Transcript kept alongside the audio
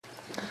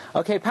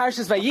Okay,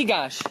 Parshas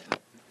Vayigash.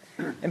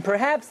 And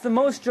perhaps the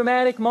most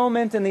dramatic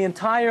moment in the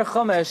entire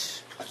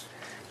Chumash,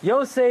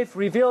 Yosef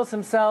reveals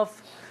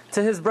himself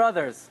to his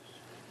brothers.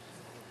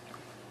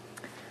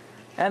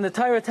 And the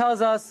Torah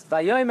tells us,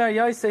 Vayomer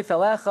Yosef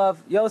elechav,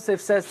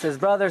 Yosef says to his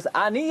brothers,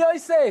 Ani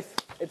Yosef,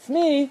 it's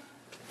me,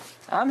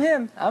 I'm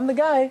him, I'm the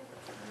guy.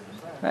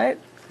 Right?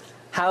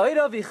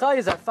 Ha'oida v'cha,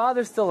 is our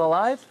father still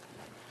alive?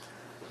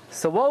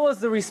 So what was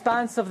the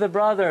response of the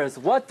brothers?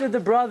 What did the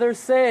brothers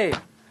say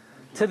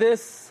to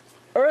this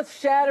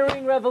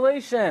earth-shattering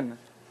revelation?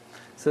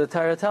 So the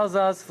Torah tells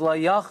us,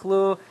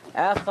 V'layachlu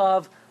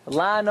echav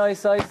la'noi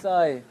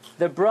soisai.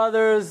 The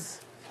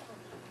brothers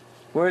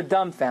were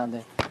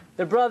dumbfounded.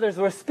 The brothers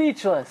were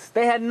speechless.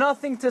 They had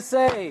nothing to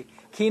say.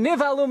 Ki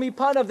nivhalu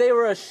mipanav. They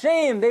were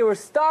ashamed. They were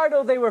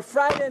startled. They were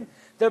frightened.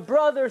 The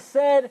brothers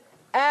said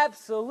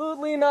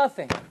absolutely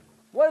nothing.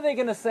 What are they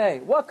going to say?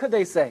 What could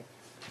they say?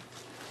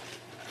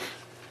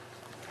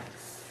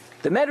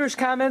 The Medrash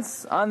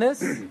comments on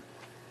this.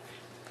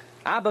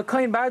 Abba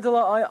Kohen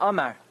Bardala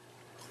Amar.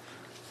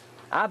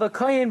 Abba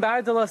Kohen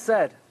Bardala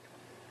said,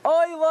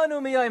 Oy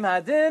lanu miyayim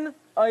hadin,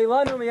 oy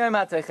lanu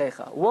miyayim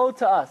hatechecha. Woe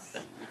to us.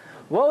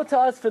 Woe to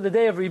us for the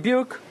day of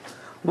rebuke.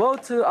 Woe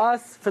to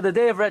us for the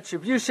day of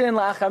retribution.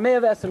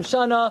 La'achamei v'esem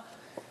shana.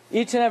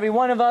 Each and every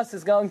one of us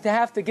is going to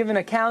have to give an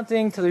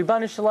accounting to the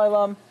Ribbon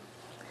Shalom.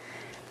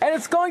 And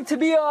it's going to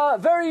be a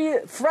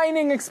very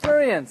frightening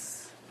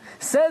experience.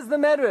 Says the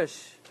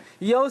Medrash,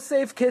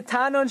 Yosef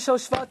ketanon shel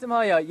shvatim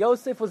haya.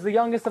 Yosef was the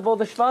youngest of all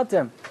the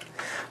shvatim.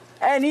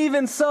 And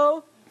even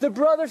so, the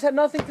brothers had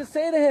nothing to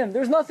say to him.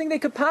 There's nothing they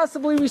could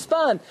possibly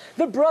respond.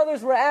 The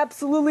brothers were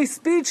absolutely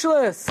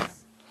speechless.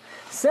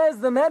 Says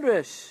the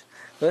Medrash,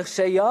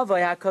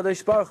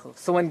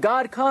 so when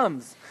God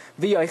comes,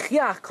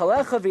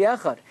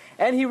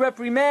 and He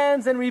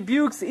reprimands and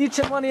rebukes each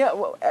and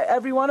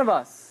every one of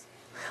us,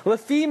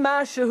 according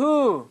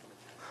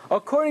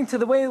to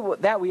the way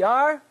that we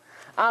are,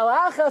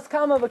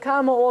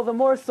 all the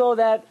more so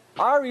that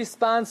our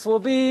response will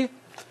be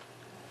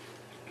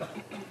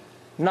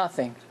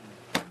nothing.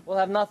 We'll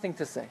have nothing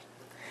to say.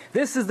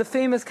 This is the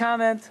famous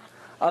comment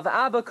of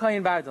Abba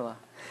Kohen Bardala,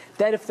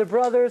 that if the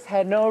brothers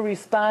had no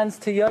response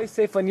to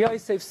Yosef, when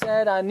Yosef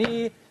said,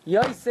 Ani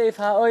Yosef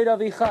ha'oida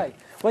v'chai,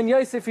 when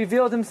Yosef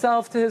revealed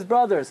himself to his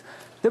brothers,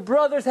 the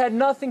brothers had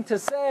nothing to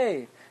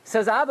say.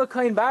 Says Abba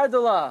Kohen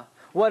Bardala,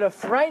 what a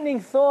frightening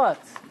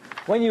thought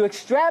when you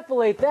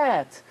extrapolate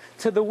that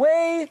to the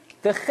way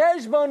the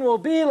cheshbon will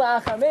be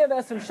la'achamei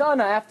v'esem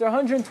shana after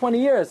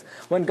 120 years,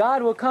 when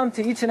God will come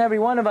to each and every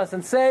one of us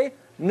and say,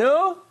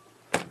 no,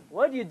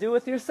 what do you do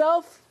with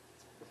yourself?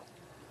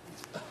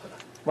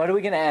 What are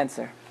we going to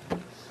answer?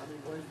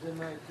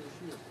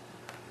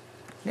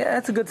 Yeah,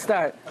 that's a good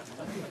start.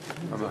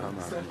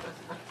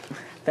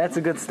 That's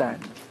a good start.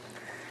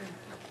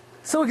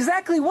 So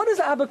exactly what is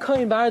Abba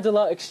Kohen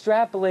Bardala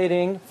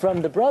extrapolating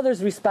from the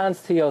brothers'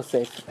 response to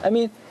Yosef? I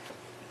mean,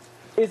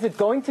 is it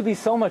going to be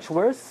so much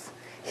worse?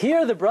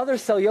 Here the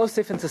brothers sell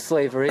Yosef into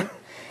slavery,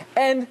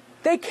 and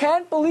they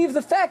can't believe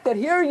the fact that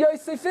here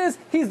Yosef is,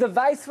 he's the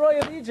viceroy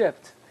of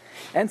Egypt.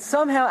 And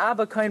somehow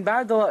Abba Kohen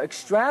Bardala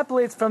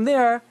extrapolates from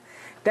there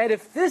that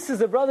if this is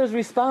the brothers'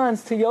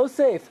 response to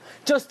Yosef,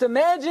 just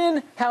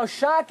imagine how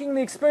shocking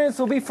the experience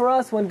will be for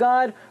us when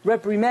God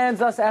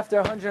reprimands us after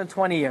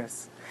 120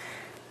 years.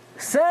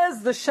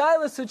 Says the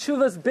Shailas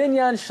Uchuvas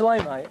Binyan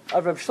Shloimei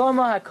of Reb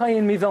Shlomo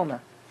HaKohen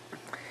Mivilna,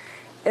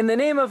 in the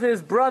name of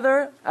his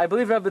brother, I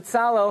believe Reb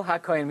Tzalel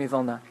HaKohen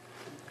Mivilna,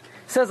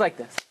 says like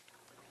this.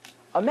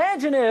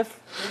 Imagine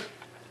if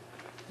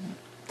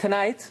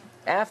tonight,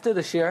 after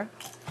the shir,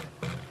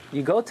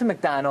 you go to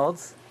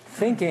McDonald's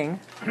thinking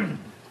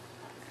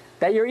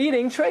that you're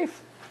eating treif.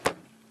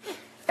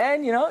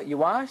 And, you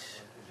wash,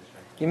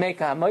 you make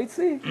a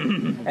moitzi,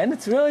 and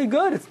it's really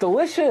good, it's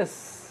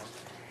delicious.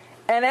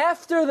 And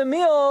after the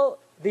meal,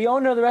 the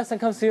owner of the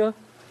restaurant comes to you,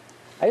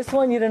 I just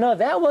want you to know,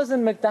 that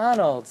wasn't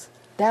McDonald's,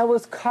 that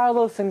was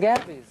Carlos and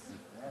Gabby's.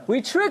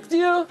 We tricked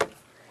you.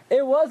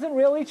 It wasn't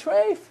really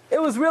treif.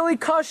 It was really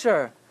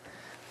kosher.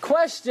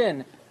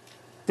 Question,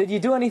 did you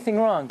do anything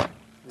wrong?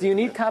 Do you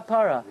need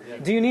kapara?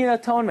 Do you need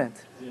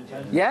atonement?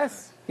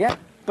 Yes? Yeah.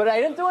 But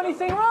I didn't do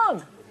anything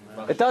wrong.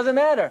 It doesn't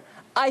matter.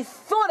 I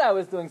thought I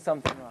was doing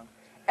something wrong.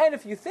 And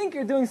if you think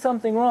you're doing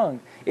something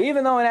wrong,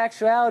 even though in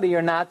actuality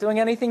you're not doing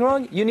anything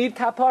wrong, you need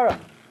kapara.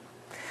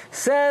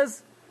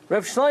 Says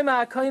Rav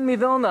Shlomo HaKohen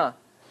Mivilna,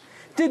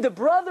 did the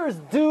brothers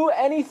do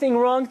anything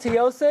wrong to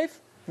Yosef?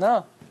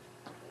 No.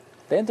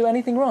 They didn't do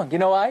anything wrong. You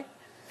know why?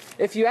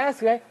 If you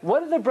ask, right,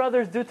 what did the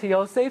brothers do to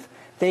Yosef?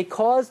 They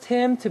caused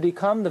him to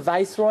become the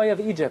viceroy of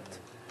Egypt.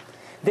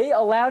 They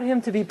allowed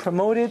him to be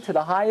promoted to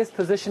the highest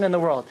position in the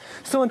world.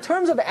 So in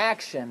terms of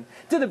action,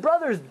 did the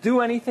brothers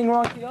do anything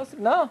wrong to Yosef?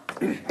 No.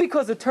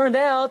 Because it turned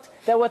out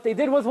that what they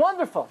did was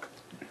wonderful.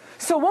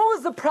 So what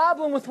was the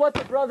problem with what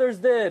the brothers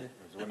did?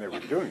 When they were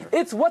doing it.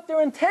 It's what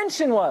their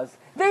intention was.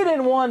 They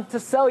didn't want to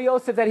sell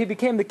Yosef that he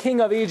became the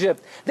king of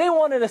Egypt. They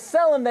wanted to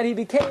sell him that he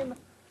became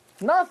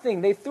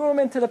nothing. They threw him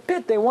into the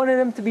pit. They wanted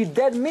him to be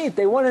dead meat.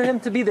 They wanted him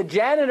to be the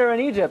janitor in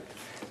Egypt.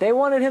 They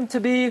wanted him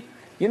to be,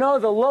 the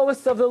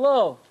lowest of the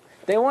low.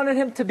 They wanted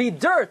him to be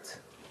dirt.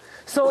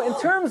 So in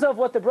terms of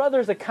what the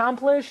brothers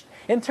accomplished,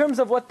 in terms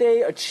of what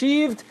they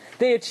achieved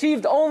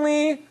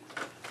only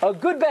a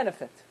good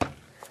benefit.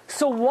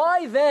 So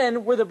why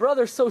then were the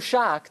brothers so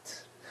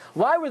shocked?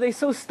 Why were they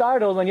so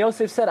startled when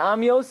Yosef said,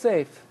 I'm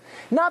Yosef?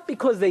 Not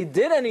because they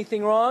did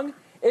anything wrong,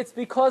 it's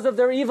because of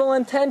their evil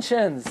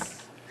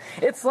intentions.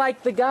 It's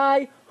like the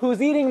guy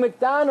who's eating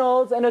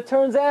McDonald's and it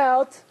turns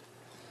out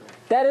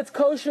that it's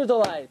kosher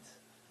delight.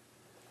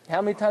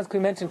 How many times can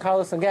we mention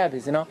Carlos and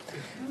Gabby's,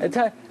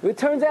 It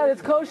turns out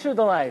it's kosher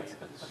delight.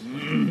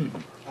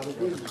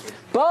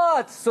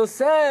 But, so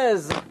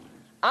says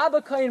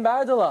Abba Kain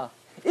Bardala,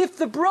 if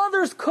the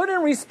brothers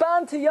couldn't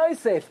respond to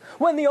Yosef,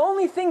 when the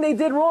only thing they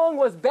did wrong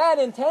was bad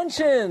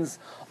intentions,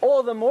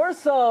 all the more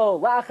so,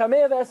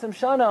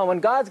 when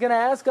God's going to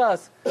ask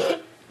us,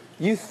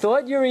 you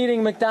thought you were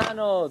eating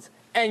McDonald's,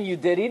 and you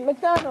did eat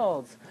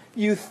McDonald's.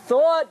 You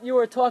thought you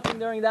were talking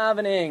during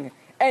davening,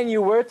 and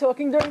you were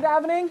talking during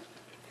davening.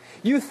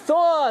 You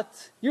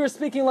thought you were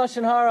speaking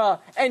Lashon Hara,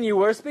 and you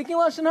were speaking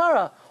Lashon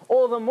Hara.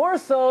 All the more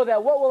so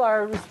that what will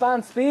our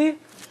response be?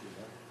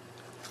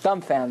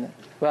 Dumbfounded.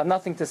 We have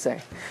nothing to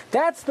say.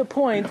 That's the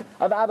point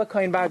of Abba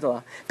Kain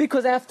Bardala.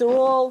 Because after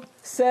all,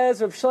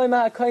 says Reb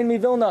Shlomo HaKohen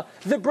MiVilna,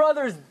 the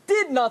brothers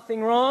did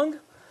nothing wrong.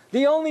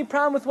 The only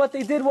problem with what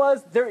they did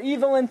was their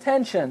evil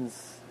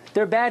intentions,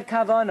 their bad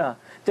kavana,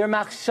 their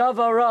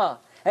machshava ra.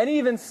 And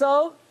even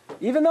so,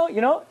 even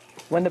though,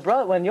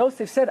 when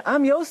Yosef said,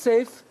 I'm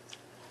Yosef,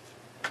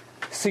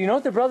 so you know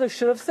what the brothers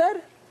should have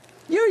said?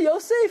 You're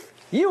Yosef.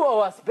 You owe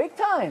us big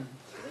time.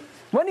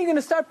 When are you going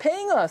to start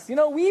paying us?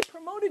 We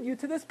promoted you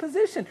to this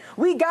position.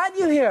 We got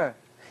you here.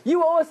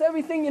 You owe us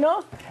everything,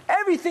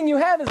 Everything you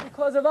have is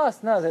because of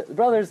us. No, the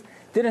brothers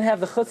didn't have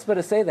the chutzpah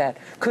to say that.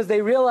 Because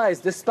they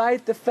realized,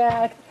 despite the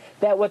fact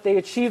that what they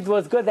achieved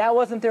was good, that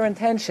wasn't their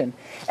intention.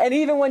 And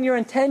even when your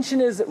intention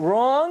is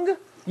wrong,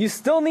 you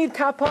still need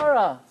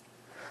kapara.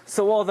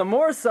 So all the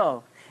more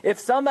so, if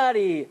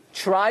somebody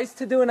tries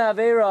to do an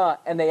Aveira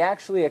and they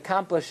actually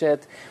accomplish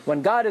it,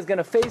 when God is going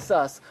to face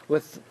us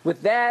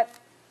with that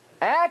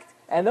act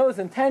and those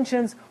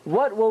intentions,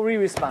 what will we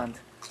respond?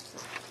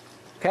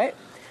 Okay?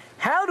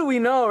 How do we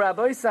know,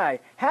 Rabbi Isai,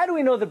 how do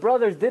we know the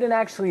brothers didn't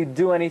actually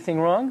do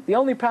anything wrong? The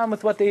only problem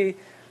with what they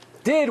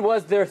did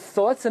was their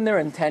thoughts and their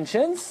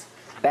intentions.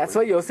 That's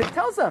what Yosef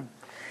tells them.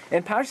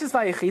 In Parshas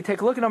Vayechi,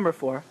 take a look at number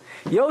 4.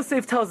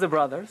 Yosef tells the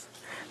brothers,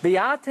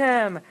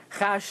 V'yatem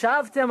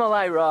chashavtem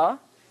alai ra.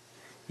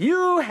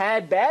 You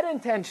had bad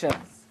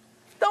intentions.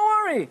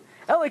 Don't worry.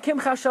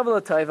 Elokim chashav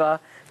l'toiva.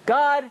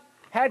 God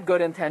had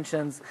good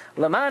intentions.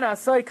 L'man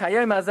asoi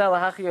kayom hazel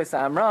lahachiyos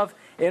amrav.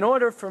 In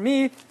order for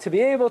me to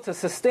be able to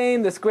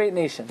sustain this great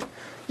nation.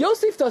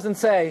 Yosef doesn't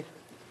say,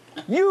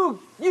 you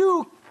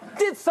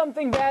did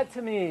something bad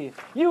to me.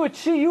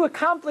 You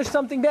accomplished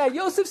something bad.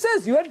 Yosef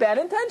says, you had bad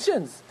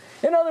intentions.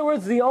 In other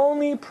words, the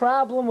only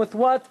problem with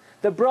what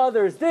the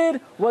brothers did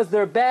was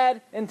their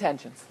bad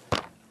intentions.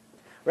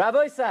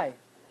 Rabbi Isai,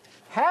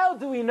 how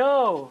do we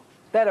know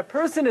that a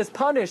person is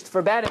punished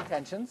for bad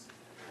intentions?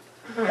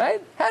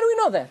 Right? How do we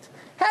know that?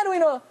 How do we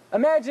know?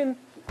 Imagine,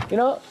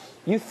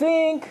 you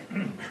think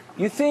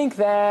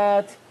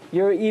that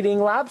you're eating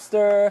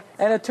lobster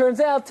and it turns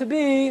out to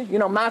be,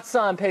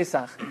 matzah on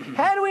Pesach.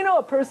 How do we know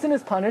a person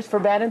is punished for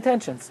bad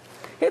intentions?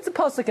 Here's a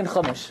pasuk in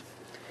Chumash.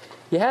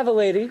 You have a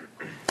lady,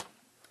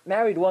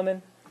 married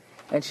woman,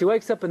 and she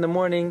wakes up in the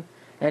morning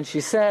and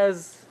she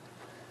says,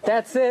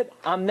 that's it,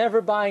 I'm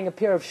never buying a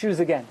pair of shoes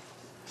again.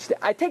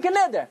 I take a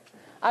neder.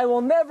 I will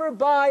never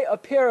buy a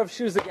pair of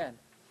shoes again.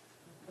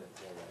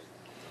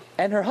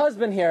 And her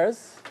husband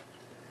hears,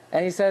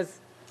 and he says,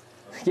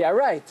 yeah,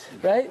 right?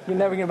 You're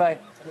never going to buy.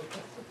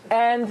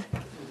 And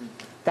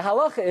the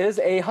halacha is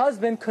a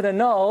husband could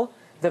annul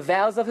the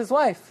vows of his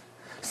wife.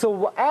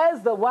 So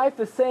as the wife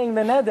is saying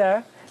the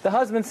neder, the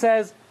husband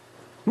says,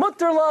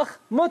 mutter lach,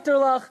 mutter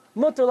lach,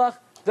 mutter lach,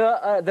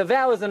 the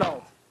vow is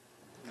annulled.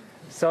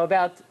 So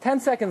about 10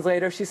 seconds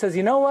later, she says,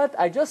 you know what?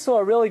 I just saw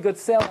a really good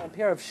sale on a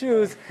pair of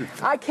shoes.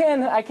 I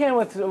can't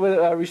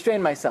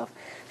restrain myself.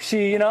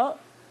 She doesn't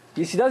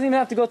even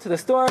have to go to the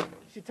store.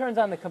 She turns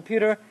on the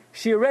computer.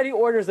 She already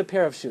orders a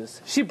pair of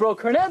shoes. She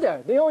broke her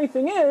neder. The only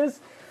thing is,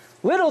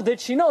 little did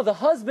she know, the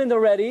husband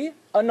already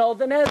annulled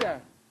the neder.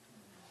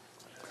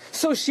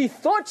 So she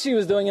thought she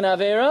was doing an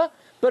Aveira,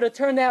 but it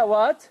turned out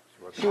what?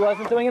 She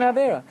wasn't doing an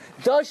Aveira.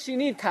 Does she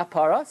need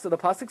kapara? So the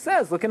pasuk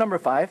says, look at number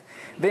 5.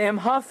 Ve'im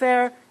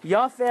hafer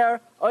yafer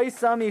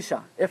oisam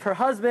isha. If her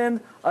husband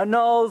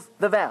annuls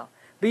the vow.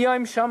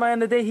 B'yom shama,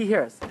 and the day he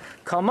hears.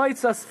 Kal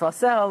moitzas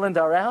fasel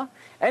lindareha.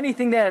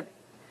 Anything that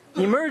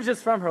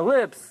emerges from her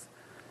lips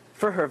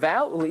for her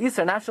vow,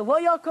 u'isar nafsha lo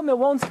yakum, it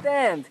won't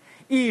stand.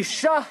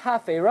 Isha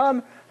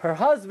haferam, her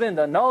husband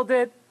annulled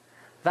it.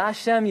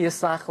 Vashem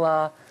yislach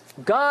la.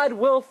 God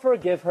will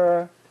forgive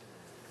her.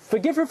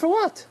 Forgive her for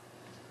what?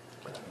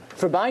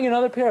 For buying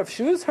another pair of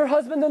shoes? Her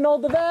husband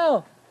annulled the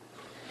vow.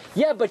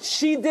 Yeah, but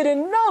she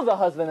didn't know the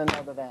husband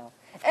annulled the vow.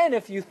 And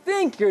if you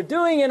think you're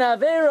doing an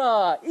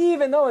Avera,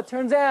 even though it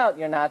turns out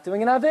you're not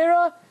doing an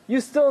Avera, you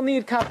still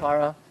need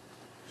kapara.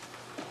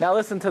 Now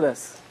listen to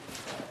this.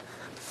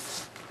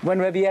 When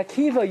Rabbi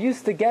Akiva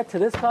used to get to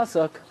this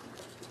pasuk,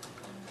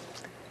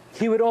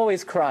 he would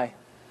always cry.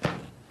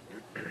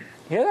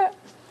 Hear that?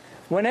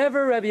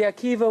 Whenever Rabbi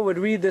Akiva would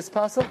read this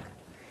pasuk,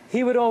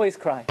 he would always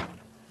cry.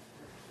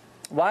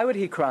 Why would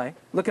he cry?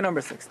 Look at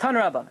number 6. Tan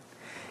Rabbanan.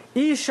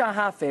 Isha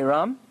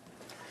haferam,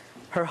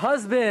 her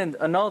husband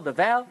annulled the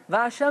vow,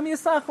 v'Hashem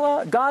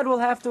yisachla, God will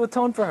have to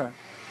atone for her.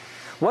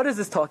 What is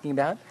this talking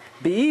about?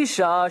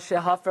 Be'isha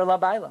shehafer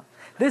labayla.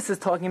 This is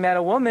talking about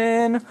a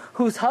woman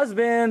whose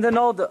husband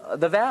annulled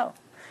the vow.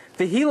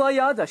 V'hi lo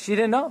yada, she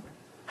didn't know.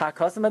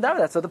 HaKasam adav,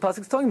 that's what the pasuk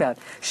is talking about.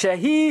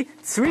 Shehi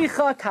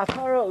tzricha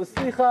kapara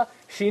uslicha,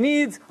 she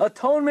needs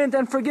atonement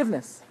and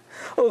forgiveness.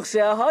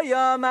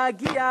 Uchshehaya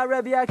magia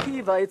Rabbi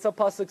Akiva, it's a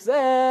pasuk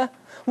zeh.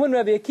 When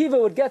Rabbi Akiva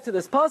would get to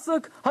this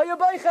pasuk,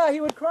 hayabaicha,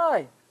 he would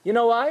cry. You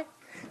know why?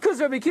 Because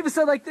Rabbi Akiva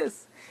said like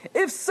this: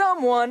 if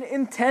someone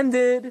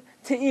intended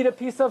to eat a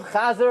piece of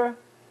chazer,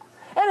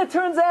 and it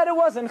turns out it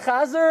wasn't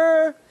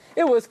chazer,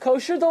 it was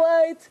kosher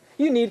delight,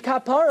 you need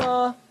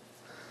kapara.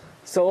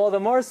 So all the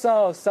more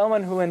so,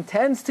 someone who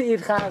intends to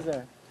eat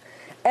chazer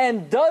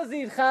and does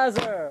eat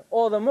chazer,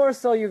 all the more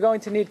so you're going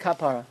to need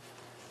kapara.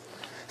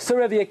 So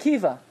Rabbi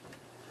Akiva,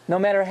 no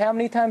matter how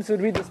many times he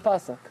would read this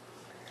pasuk,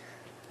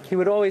 he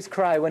would always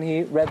cry when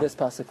he read this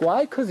pasuk.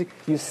 Why? Because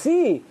you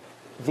see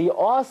the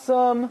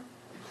awesome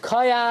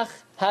kayach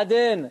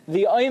hadin,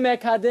 the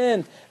oimek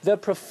hadin, the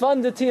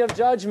profundity of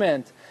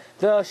judgment,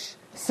 the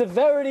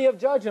severity of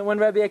judgment when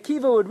Rabbi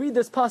Akiva would read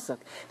this pasuk,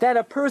 that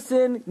a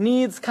person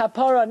needs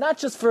kapara not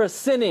just for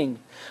sinning,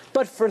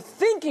 but for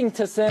thinking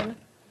to sin.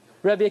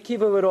 Rabbi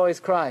Akiva would always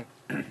cry.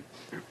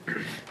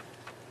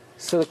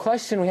 So the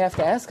question we have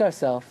to ask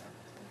ourselves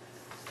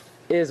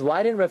is,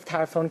 why didn't Rav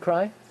Tarfon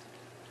cry?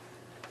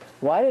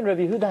 Why didn't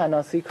Rabbi Yehuda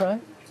Hanasi cry?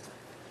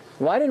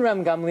 Why didn't Rav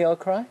Gamliel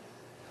cry?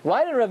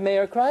 Why did Rav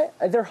Meir cry?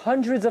 There are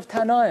hundreds of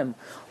Tanaim.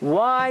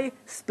 Why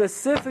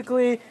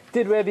specifically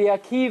did Rabbi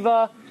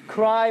Akiva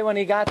cry when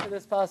he got to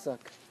this pasuk?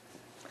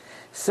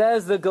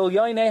 Says the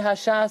Gilyoinei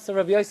Hashas of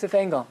Rabbi Yosef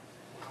Engel.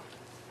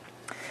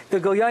 The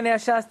Gilyoinei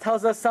Hashas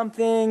tells us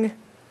something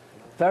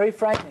very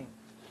frightening.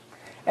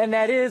 And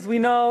that is, we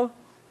know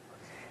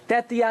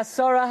that the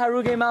Asara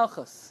Harugei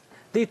Malchus,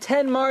 the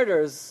 10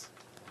 martyrs,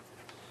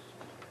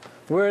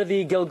 were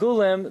the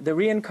Gilgulim, the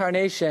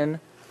reincarnation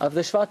of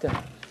the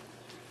Shvatim.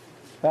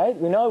 Right?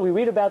 We know, we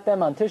read about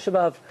them on Tisha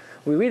B'Av,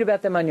 we read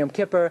about them on Yom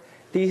Kippur.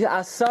 The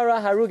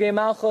Asara Harugei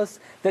Malchus,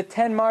 the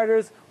 10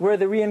 martyrs, were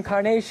the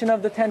reincarnation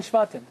of the 10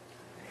 Shvatim.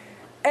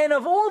 And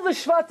of all the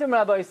Shvatim,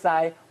 Rabbi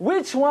Isai,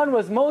 which one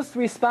was most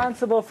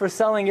responsible for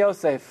selling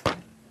Yosef?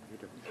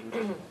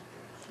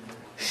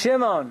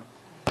 Shimon.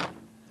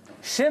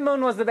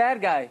 Shimon was the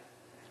bad guy.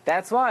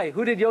 That's why.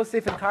 Who did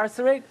Yosef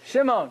incarcerate?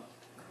 Shimon.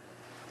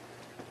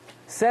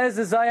 Says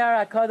the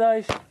Zayar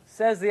HaKadosh,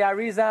 says the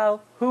Arizal,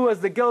 who was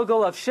the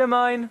Gilgal of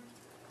Shimon?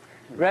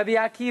 Rabbi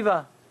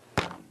Akiva.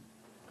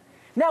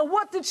 Now,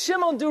 what did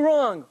Shimon do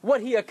wrong?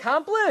 What he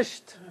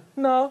accomplished?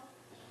 No.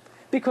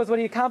 Because what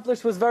he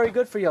accomplished was very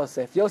good for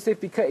Yosef. Yosef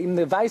became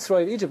the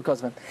viceroy of Egypt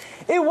because of him.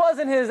 It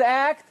wasn't his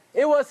act,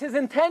 it was his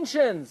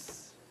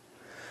intentions.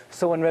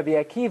 So when Rabbi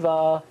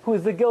Akiva, who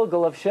is the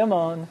Gilgal of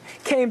Shimon,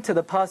 came to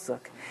the pasuk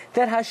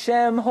that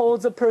Hashem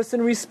holds a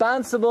person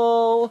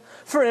responsible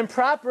for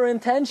improper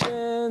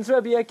intentions,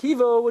 Rabbi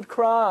Akiva would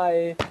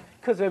cry,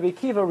 because Rabbi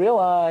Akiva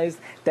realized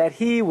that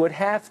he would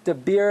have to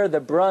bear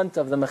the brunt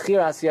of the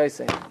Mechiras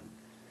Yosef.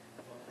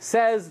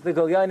 Says the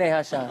Gilyoinei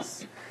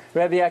Hashas,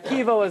 Rabbi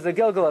Akiva was the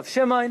Gilgal of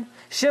Shimon.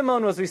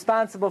 Shimon was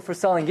responsible for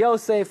selling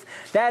Yosef.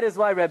 That is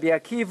why Rabbi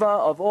Akiva,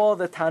 of all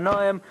the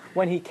Tanoim,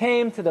 when he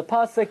came to the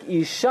pasuk,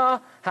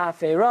 Isha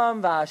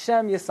haferam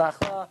v'Hashem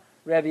yisachla,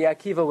 Rabbi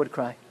Akiva would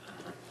cry.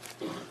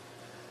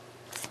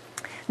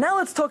 Now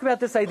let's talk about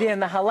this idea in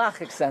the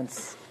halachic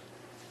sense.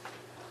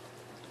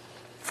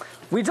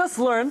 We just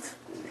learned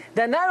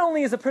that not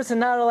only is a person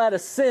not allowed to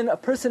sin, a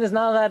person is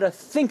not allowed to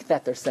think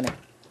that they're sinning.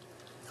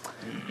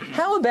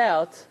 How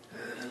about,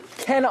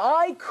 can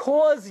I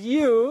cause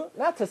you,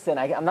 not to sin,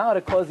 I'm not allowed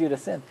to cause you to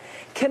sin.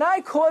 Can I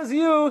cause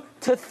you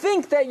to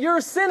think that you're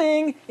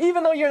sinning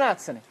even though you're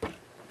not sinning?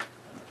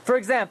 For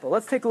example,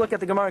 let's take a look at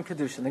the Gemara in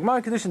Kedushin. The Gemara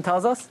in Kedushin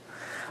tells us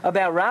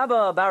about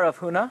Rabba bar Rav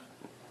Huna.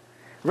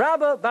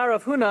 Rabba bar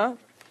Rav Huna,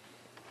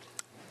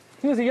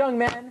 he was a young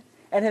man,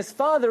 and his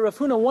father, Rav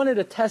Huna, wanted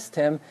to test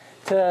him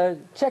to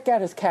check out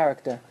his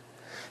character.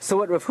 So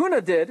what Rav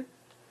Huna did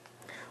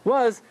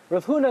was,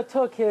 Rav Huna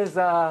took his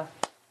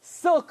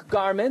silk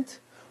garment,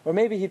 or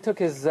maybe he took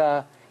his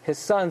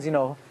son's,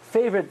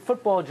 favorite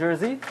football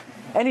jersey,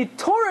 and he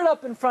tore it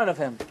up in front of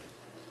him.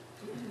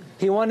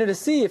 He wanted to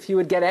see if he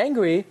would get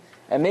angry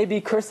and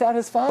maybe curse out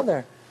his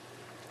father.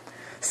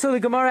 So the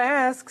Gemara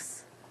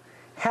asks,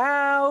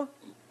 how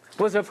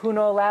Was Rav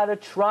Huna allowed to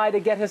try to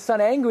get his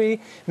son angry?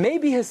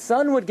 Maybe his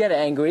son would get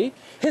angry.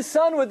 His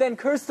son would then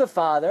curse the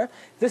father.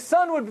 The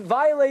son would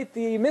violate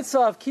the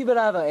mitzvah of kibbud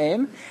av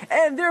va'em,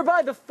 and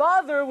thereby the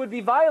father would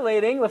be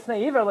violating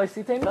lefnei iver lo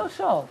sitein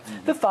milshal.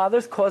 The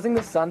father's causing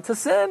the son to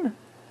sin.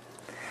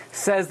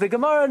 Says the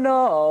Gemara,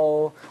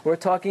 no. We're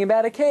talking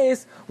about a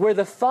case where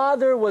the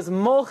father was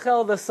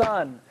mochel the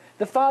son.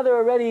 The father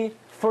already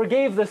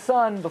forgave the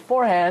son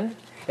beforehand.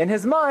 In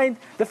his mind,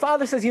 the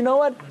father says, you know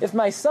what? If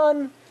my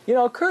son,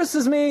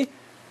 curses me,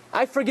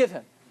 I forgive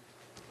him.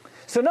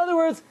 So in other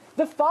words,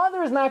 the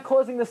father is not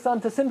causing the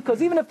son to sin,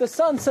 because even if the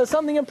son says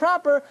something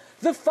improper,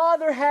 the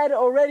father had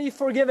already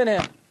forgiven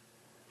him.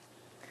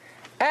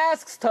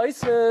 Asks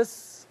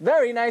Tosfos,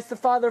 very nice, the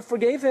father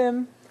forgave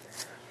him.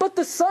 But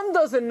the son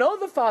doesn't know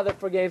the father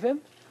forgave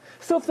him.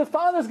 So if the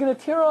father is going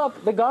to tear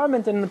up the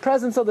garment in the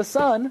presence of the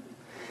son,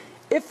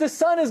 if the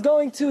son is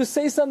going to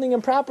say something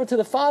improper to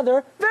the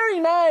father, very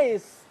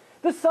nice.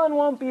 The son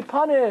won't be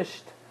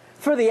punished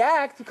for the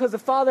act because the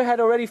father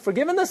had already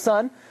forgiven the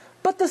son,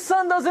 but the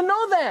son doesn't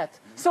know that.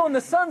 So in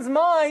the son's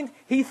mind,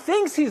 he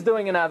thinks he's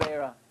doing an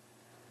Aveira.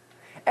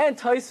 And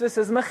Tosfos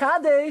says,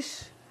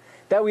 Mechadesh,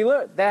 that we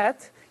learned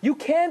that you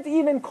can't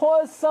even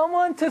cause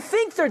someone to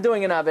think they're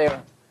doing an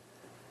Aveira.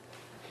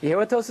 You hear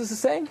what Tosfos is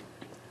saying?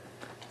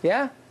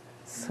 Yeah?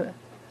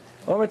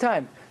 One more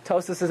time.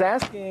 Tosfos is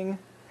asking,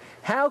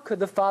 how could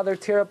the father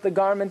tear up the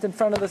garment in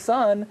front of the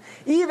son,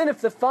 even if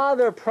the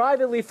father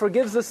privately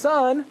forgives the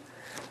son,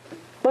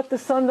 but the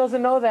son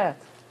doesn't know that?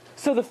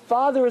 So the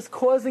father is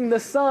causing the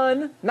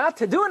son not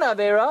to do an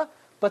Aveira,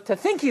 but to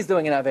think he's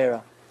doing an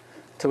Aveira.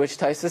 To which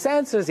Tosfos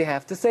answers, you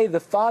have to say, the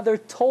father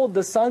told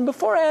the son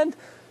beforehand,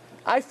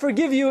 I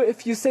forgive you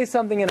if you say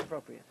something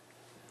inappropriate.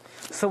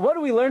 So what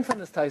do we learn from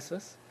this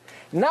Tosfos?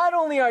 Not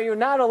only are you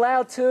not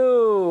allowed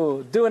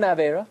to do an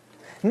Aveira,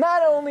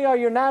 not only are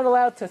you not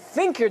allowed to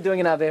think you're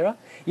doing an Aveira,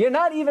 you're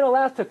not even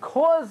allowed to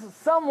cause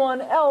someone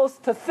else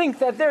to think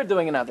that they're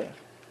doing an Aveira.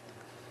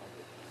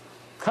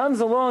 Comes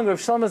along Rav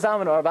Shlomo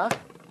Zalman Auerbach,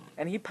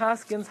 and he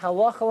paskins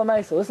halacha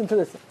l'maisa. Listen to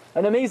this,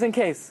 an amazing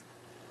case.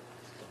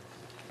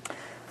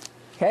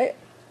 Okay,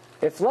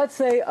 if let's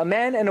say a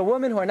man and a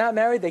woman who are not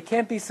married, they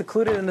can't be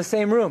secluded in the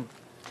same room.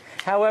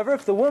 However,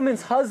 if the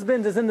woman's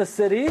husband is in the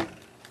city,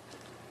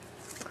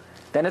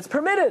 then it's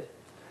permitted,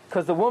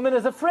 because the woman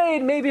is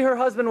afraid maybe her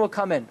husband will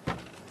come in.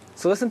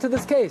 So listen to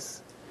this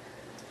case.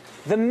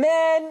 The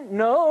man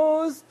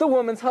knows the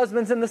woman's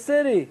husband's in the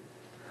city.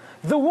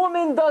 The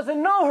woman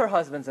doesn't know her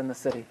husband's in the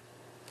city.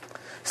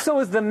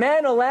 So is the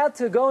man allowed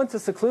to go into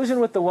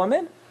seclusion with the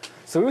woman?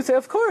 So we would say,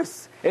 of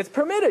course, it's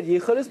permitted.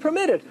 Yichud is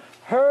permitted.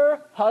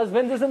 Her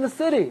husband is in the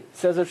city.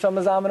 Says Rav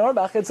Shlomo Zalman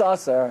Auerbach, it's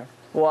aser.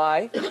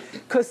 Why?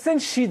 Because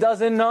since she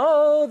doesn't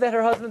know that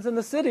her husband's in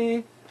the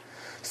city,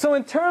 so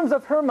in terms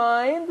of her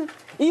mind,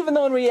 even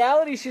though in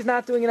reality she's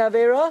not doing an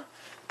Aveira,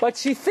 but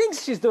she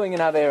thinks she's doing an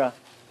Aveira,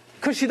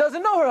 because she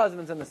doesn't know her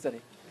husband's in the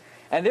city.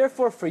 And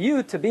therefore for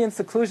you to be in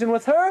seclusion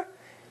with her,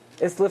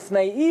 is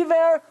lifnei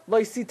iver,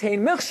 lo sitein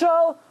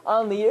michshal,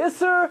 on the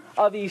iser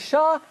of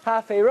isha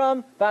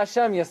hafeiram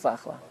v'Hashem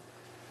yislachla.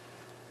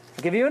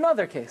 I'll give you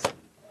another case.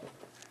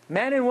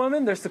 Man and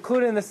woman, they're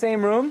secluded in the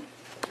same room.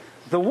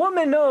 The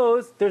woman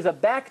knows there's a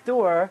back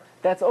door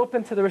that's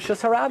open to the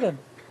Rishus Harabim.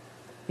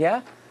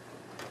 Yeah?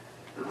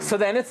 So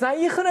then it's not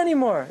yichud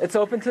anymore. It's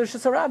open to the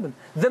Rishus Harabim.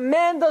 The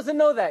man doesn't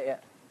know that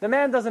yet. The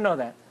man doesn't know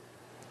that.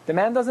 The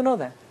man doesn't know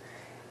that.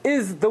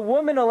 Is the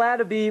woman allowed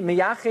to be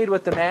miyached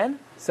with the man?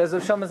 Says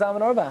Rav Shlomo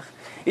Zalman Auerbach.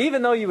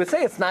 Even though you would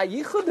say it's not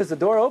yichud, there's a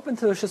door open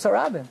to the Rishus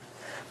Harabim.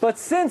 But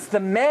since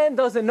the man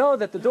doesn't know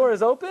that the door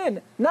is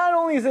open, not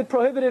only is it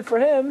prohibited for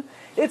him,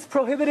 it's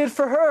prohibited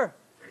for her.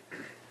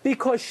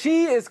 Because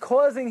she is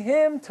causing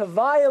him to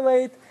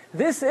violate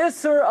this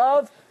isser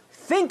of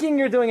thinking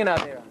you're doing an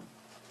Aveira.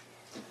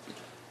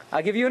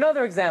 I'll give you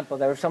another example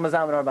that Rav Shlomo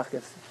Zalman Auerbach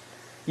gives.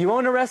 You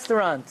own a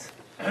restaurant,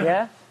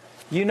 yeah?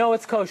 You know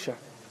it's kosher.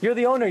 You're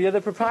the owner, you're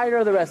the proprietor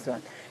of the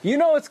restaurant. You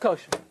know it's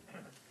kosher.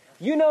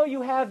 You know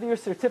you have your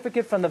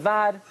certificate from the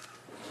VAD,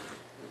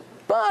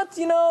 but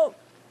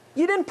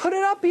you didn't put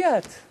it up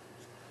yet.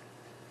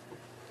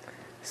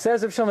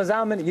 Says Rav Shlomo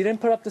Zalman, you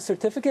didn't put up the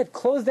certificate?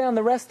 Close down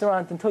the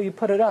restaurant until you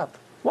put it up.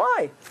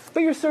 Why?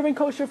 But you're serving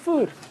kosher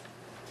food.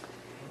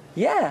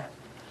 Yeah,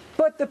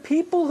 but the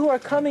people who are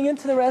coming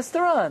into the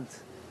restaurant,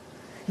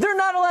 they're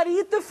not allowed to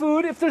eat the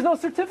food if there's no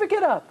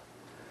certificate up.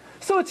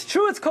 So it's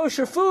true it's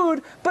kosher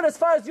food, but as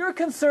far as you're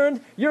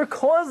concerned, you're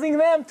causing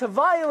them to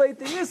violate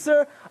the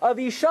Yisr of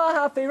Isha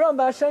HaFeiram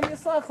B'Hashem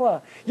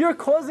Yislachla. You're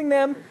causing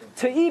them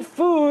to eat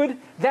food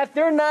that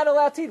they're not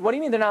allowed to eat. What do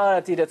you mean they're not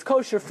allowed to eat? It's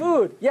kosher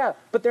food. Yeah,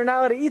 but they're not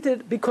allowed to eat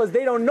it because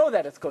they don't know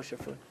that it's kosher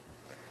food.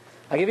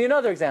 I'll give you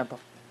another example.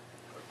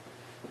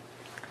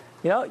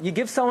 You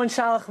give someone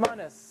shalach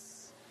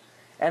manas,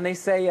 and they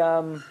say,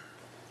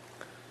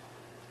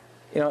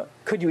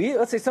 could you eat?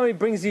 Let's say somebody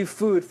brings you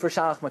food for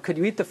shalach manas. Could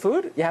you eat the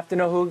food? You have to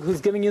know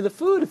who's giving you the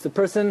food. If the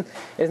person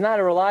is not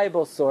a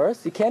reliable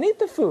source, you can't eat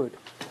the food.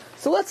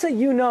 So let's say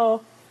you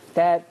know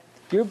that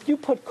you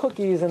put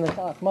cookies in the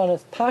shalach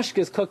manas.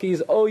 Pashka's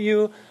cookies owe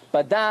you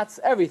badats,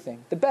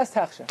 everything. The best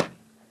hechsher.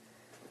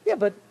 Yeah,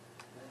 but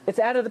it's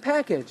out of the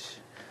package.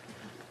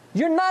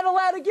 You're not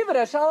allowed to give it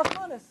as shalach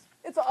manas.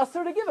 It's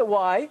asur to give it.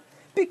 Why?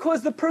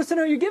 Because the person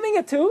who you're giving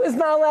it to is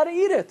not allowed to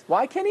eat it.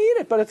 Why can't he eat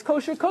it? But it's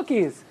kosher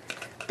cookies.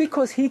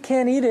 Because he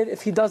can't eat it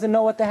if he doesn't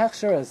know what the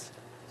hechsher is.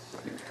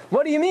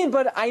 What do you mean?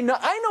 But I know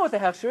what the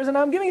hechsher is and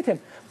I'm giving it to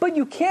him. But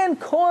you can't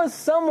cause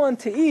someone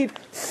to eat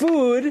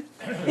food,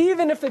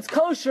 even if it's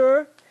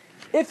kosher,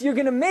 if you're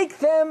going to make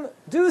them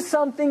do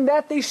something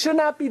that they should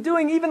not be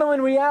doing, even though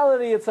in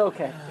reality it's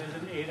okay.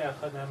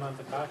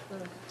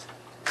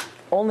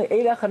 Only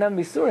 8 achanem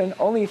bisurin,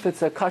 only if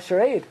it's a kosher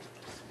aid.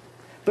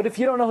 But if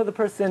you don't know who the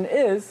person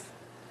is,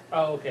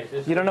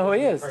 you don't know who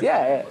he is.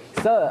 Yeah.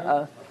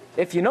 So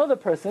if you know the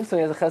person, so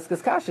he has a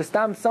cheskes kasha,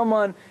 stam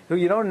someone who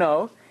you don't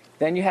know,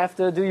 then you have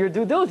to do your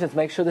due diligence,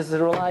 make sure this is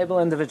a reliable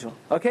individual.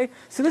 Okay?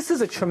 So this is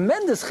a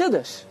tremendous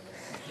chiddush.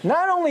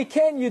 Not only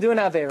can you do an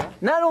avera,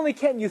 not only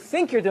can you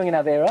think you're doing an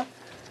avera,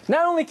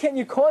 not only can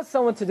you cause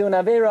someone to do an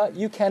avera,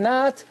 you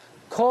cannot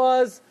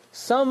cause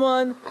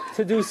someone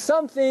to do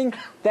something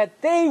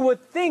that they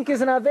would think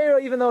is an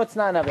avera, even though it's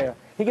not an avera.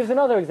 He gives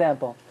another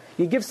example.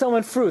 You give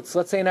someone fruits,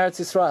 let's say in Eretz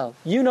Yisrael.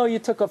 You know you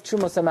took off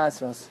Trumos and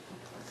Masros.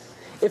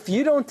 If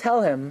you don't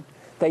tell him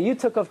that you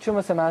took off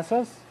Trumos and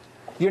Masros,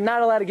 you're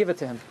not allowed to give it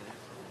to him.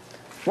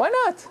 Why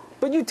not?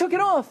 But you took it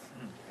off.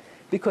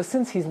 Because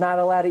since he's not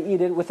allowed to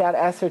eat it without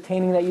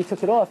ascertaining that you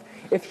took it off,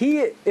 if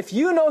you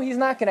know he's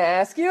not going to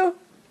ask you,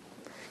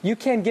 you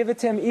can't give it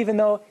to him even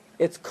though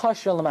it's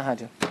kosher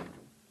l'mahaja.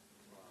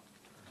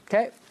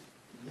 Okay?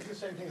 Is this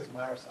the same thing as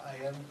Maris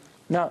Ayin?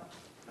 No.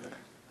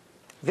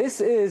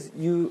 This is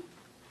you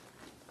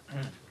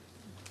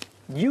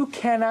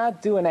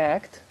cannot do an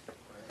act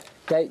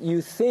that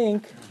you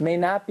think may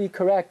not be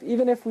correct,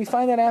 even if we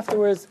find out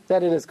afterwards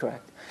that it is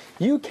correct.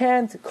 You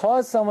can't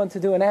cause someone to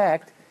do an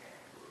act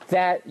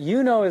that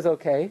you know is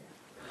okay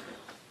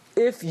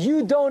if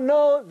you don't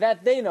know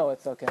that they know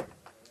it's okay.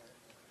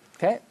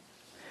 Okay?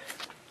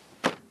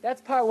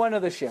 That's part one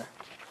of the shir.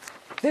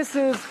 This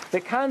is the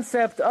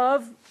concept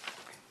of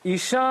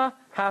Isha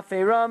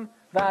Haferam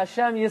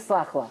V'Hashem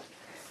Yislachla.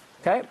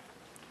 Okay?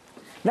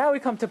 Now we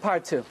come to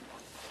part two.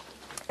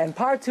 And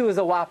part two is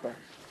a whopper.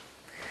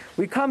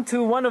 We come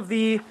to one of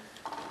the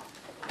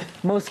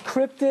most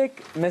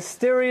cryptic,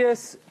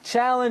 mysterious,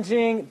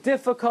 challenging,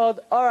 difficult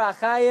Orach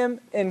Chaim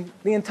in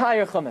the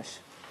entire Chumash.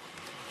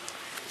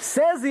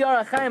 Says the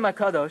Orach Chaim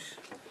HaKadosh,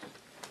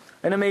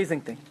 an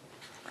amazing thing.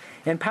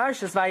 In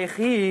Parshas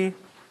Vayechi,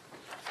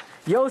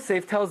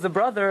 Yosef tells the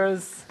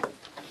brothers,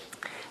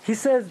 he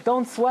says,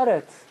 don't sweat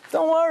it.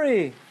 Don't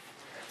worry.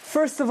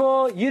 First of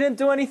all, you didn't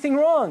do anything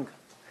wrong,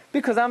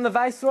 because I'm the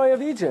viceroy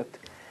of Egypt.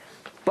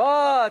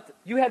 But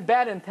you had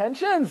bad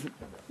intentions?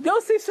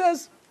 Yosef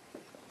says,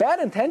 bad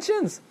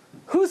intentions?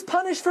 Who's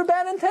punished for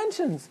bad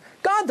intentions?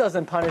 God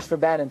doesn't punish for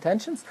bad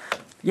intentions.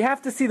 You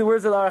have to see the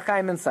words of the Orach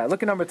Chaim inside.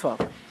 Look at number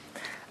 12.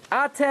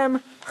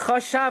 Atem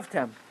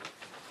chashavtem.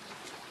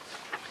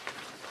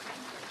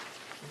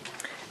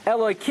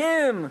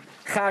 Elokim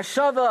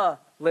chashava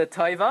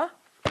l'toiva.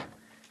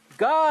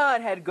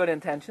 God had good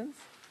intentions.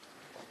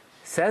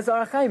 Says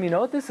Orach Chaim, you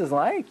know what this is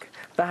like?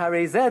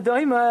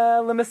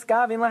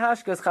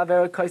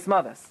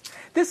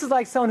 This is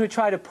like someone who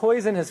tried to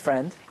poison his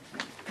friend.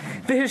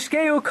 And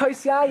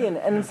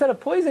instead of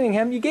poisoning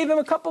him, you gave him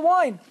a cup of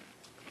wine.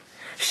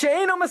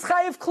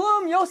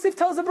 Yosef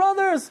tells the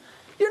brothers,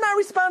 you're not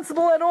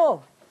responsible at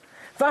all.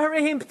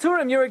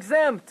 You're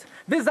exempt.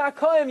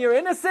 You're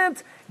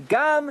innocent.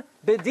 Gam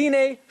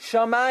bedine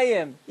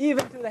shamayim,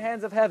 even through the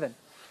hands of heaven.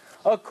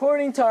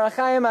 According to Orach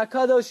Chaim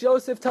HaKadosh,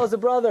 Yosef tells the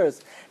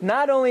brothers,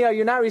 not only are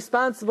you not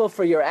responsible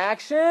for your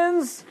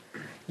actions,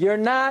 you're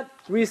not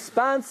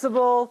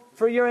responsible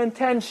for your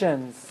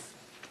intentions.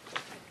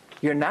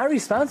 You're not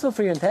responsible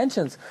for your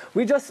intentions.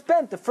 We just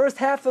spent the first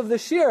half of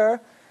this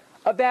year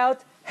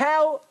about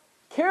how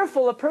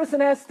careful a person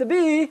has to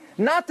be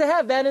not to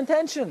have bad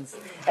intentions.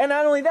 And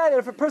not only that,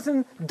 if a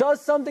person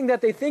does something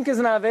that they think is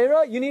an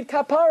avera, you need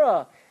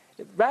kapara.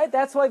 Right?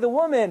 That's why the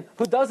woman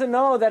who doesn't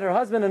know that her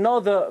husband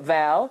annul the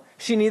vow,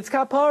 she needs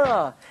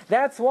kapara.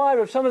 That's why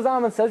Rav Shlomo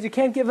Zalman says you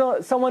can't give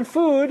someone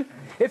food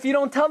if you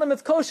don't tell them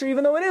it's kosher,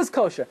 even though it is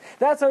kosher.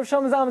 That's why Rav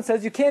Shlomo Zalman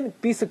says you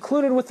can't be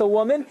secluded with a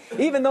woman,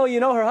 even though you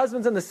know her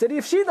husband's in the city,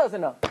 if she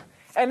doesn't know.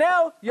 And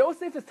now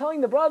Yosef is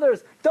telling the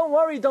brothers, don't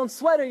worry, don't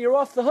sweat it, you're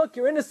off the hook,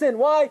 you're innocent.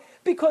 Why?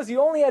 Because you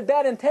only had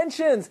bad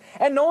intentions,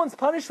 and no one's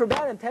punished for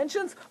bad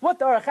intentions? What,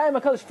 the Orach Chaim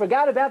HaKadosh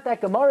forgot about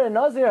that Gemara in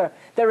Nazir,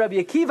 that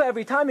Rabbi Akiva,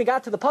 every time he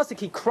got to the pasuk,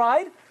 he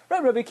cried?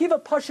 Right, Rabbi Akiva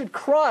Pashut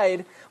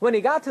cried when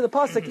he got to the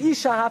pasuk,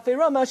 Isha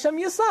Haferam Hashem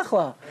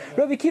Yisachla.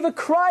 Rabbi Akiva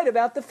cried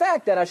about the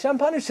fact that Hashem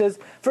punishes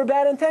for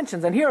bad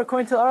intentions. And here,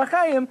 according to the Orach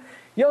Chaim,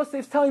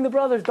 Yosef's telling the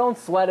brothers, don't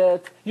sweat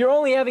it. You're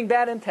only having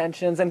bad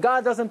intentions, and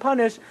God doesn't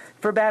punish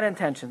for bad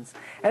intentions.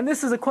 And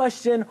this is a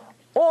question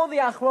all the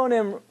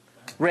Achronim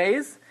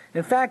raise.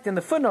 In fact, in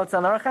the footnotes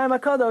on Orach Chaim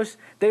HaKadosh,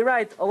 they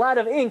write, a lot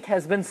of ink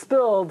has been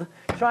spilled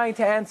trying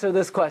to answer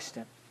this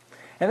question.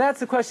 And that's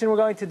the question we're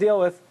going to deal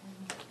with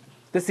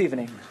this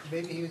evening.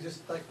 Maybe he was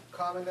just like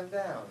calming them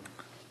down.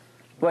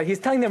 What, he's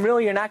telling them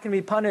really you're not going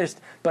to be punished,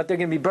 but they're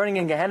going to be burning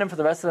in Gehenna for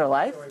the rest of their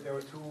life? They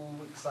were too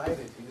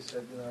excited. He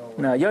said,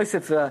 No,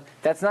 Yosef,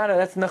 that's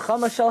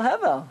Nechama Shel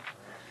Hevel.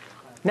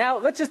 Now,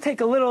 let's just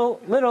take a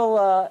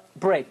little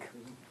break.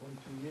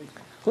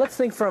 Let's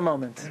think for a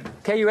moment.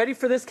 Okay, you ready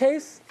for this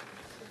case?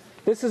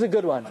 This is a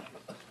good one.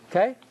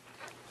 Okay?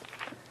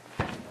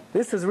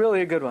 This is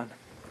really a good one.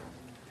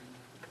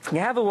 You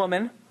have a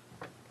woman,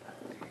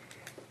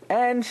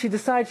 and she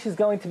decides she's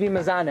going to be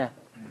Mazana.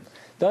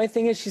 The only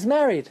thing is she's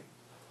married.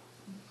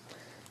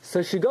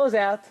 So she goes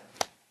out,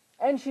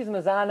 and she's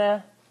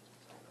Mazana.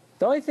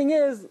 The only thing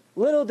is,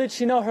 little did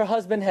she know her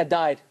husband had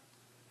died.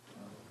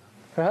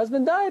 Her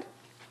husband died.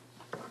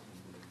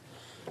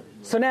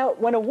 So now,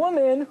 when a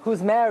woman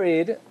who's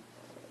married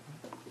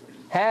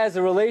has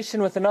a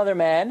relation with another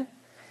man,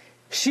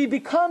 she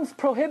becomes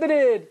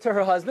prohibited to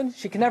her husband.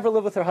 She can never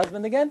live with her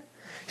husband again.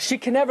 She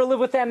can never live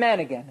with that man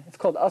again. It's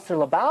called Asr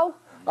Labal,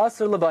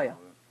 Asr Labaya.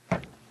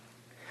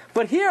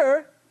 But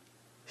here,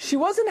 she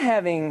wasn't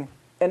having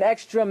an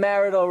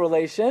extramarital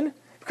relation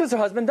because her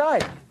husband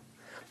died.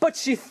 But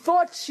she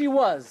thought she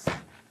was.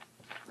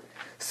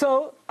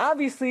 So,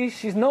 obviously,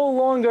 she's no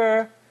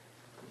longer...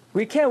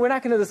 we're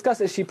not going to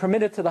discuss is she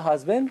permitted to the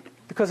husband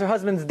because her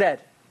husband's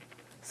dead.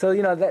 So,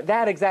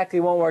 that exactly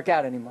won't work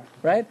out anymore,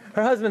 right?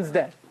 Her husband's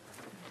dead.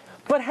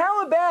 But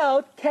how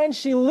about, can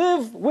she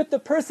live with the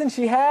person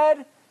she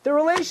had the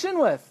relation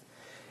with?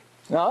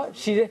 No,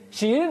 she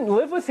didn't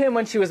live with him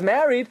when she was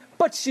married,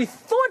 but she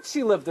thought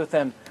she lived with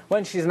him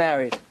when she's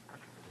married.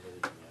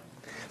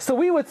 So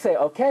we would say,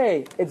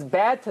 okay, it's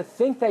bad to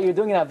think that you're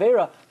doing an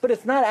Avera, but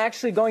it's not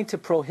actually going to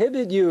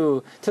prohibit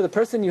you to the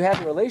person you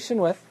have a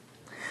relation with.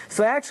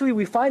 So actually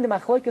we find the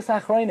Machlokes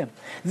Achronim.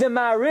 The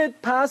Marid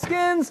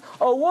Paskins,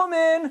 a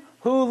woman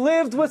who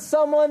lived with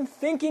someone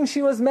thinking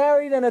she was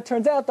married and it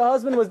turns out the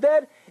husband was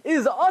dead,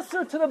 is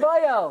Asr to the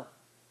Bayal.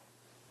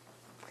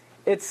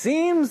 It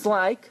seems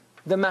like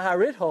the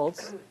Maharit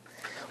holds,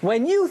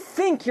 when you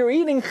think you're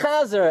eating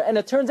Chazer and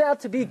it turns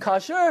out to be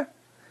kosher,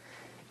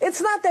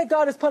 it's not that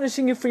God is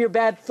punishing you for your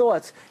bad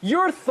thoughts.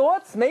 Your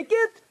thoughts make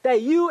it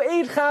that you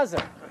ate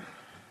Chazer.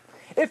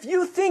 If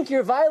you think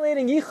you're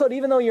violating Yichud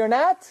even though you're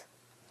not,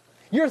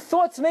 your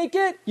thoughts make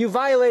it, you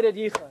violated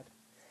Yichud.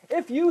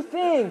 If you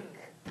think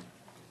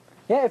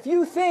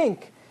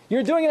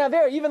you're doing an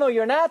Avera even though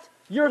you're not,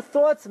 your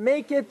thoughts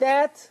make it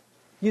that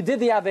you did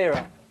the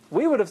Avera.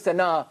 We would have said,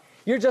 no,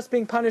 you're just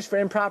being punished for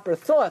improper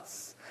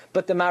thoughts.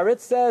 But the Marit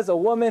says a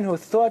woman who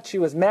thought she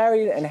was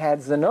married and had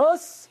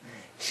Zanos,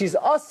 she's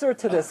usher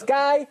to this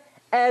guy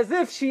as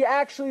if she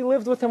actually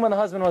lived with him when the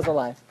husband was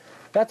alive.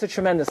 That's a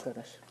tremendous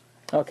Kaddish.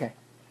 Okay.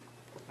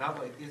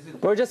 Rabbi,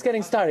 we're just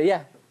getting started,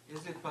 yeah.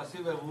 Is it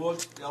possible to work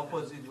the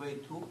opposite way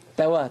too?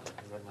 That what?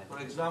 For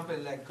example,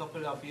 like a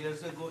couple of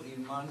years ago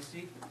in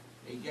Muncie,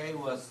 a guy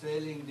was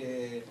selling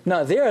the...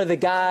 No, there the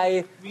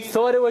guy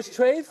thought it was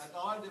treif. And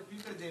all the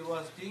people, they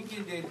was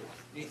thinking they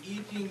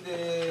eating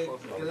the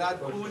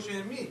glad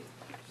kosher meat.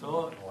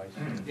 So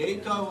they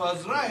thought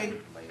was right,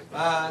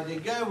 but the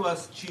guy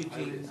was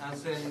cheating and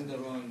selling the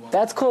wrong one.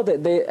 That's called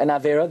an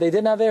Avera. They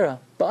did an Avera.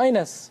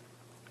 Ba'inus.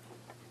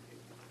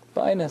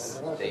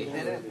 They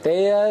did it?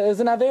 It was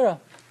an Avera.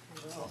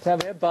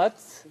 But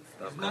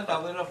It's not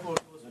Avera for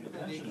those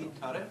people, they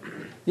eat taref?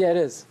 yeah, it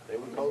is. They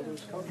were told it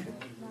was kosher.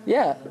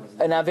 Yeah,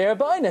 an Avera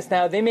ba'inus.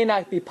 Now, they may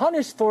not be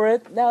punished for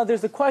it. Now,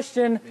 there's a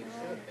question.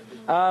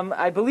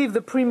 I believe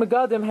the Pri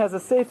Megadim has a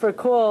sefer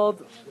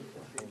called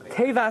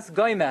Tevas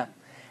Goyma.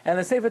 And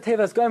the sefer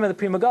Tevas Goyma, the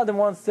Pri Megadim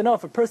wants to know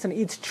if a person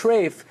eats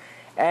treif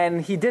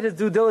and he did his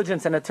due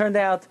diligence and it turned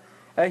out,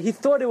 he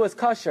thought it was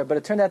kosher, but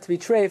it turned out to be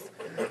treif.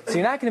 So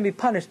you're not going to be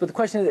punished. But the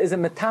question is it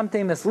metamte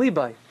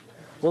mislibai?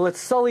 Will it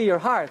sully your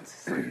heart?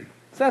 So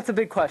that's a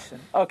big question.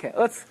 Okay,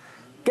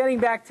 getting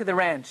back to the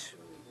ranch.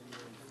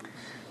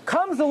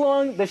 Comes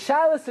along the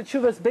Shalas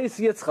Teshuvas Beis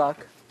Yitzchak,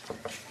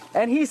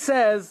 and he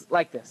says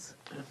like this.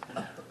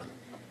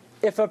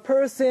 If a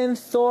person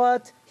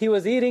thought he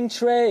was eating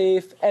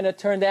treif and it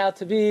turned out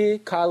to be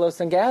Carlos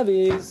and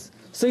Gabby's,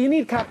 so you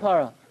need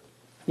kapara.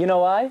 You know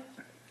why?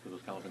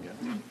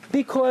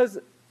 Because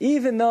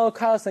even though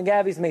Carlos and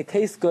Gabby's may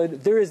taste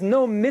good, there is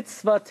no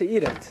mitzvah to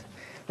eat it.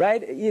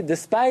 Right?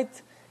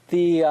 Despite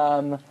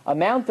the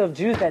amount of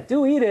Jews that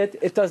do eat it,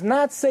 it does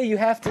not say you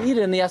have to eat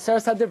it in the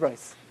Aseres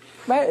HaDibros.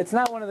 Right? It's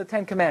not one of the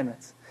 10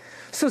 commandments.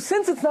 So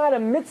since it's not a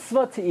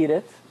mitzvah to eat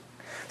it,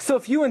 so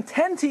if you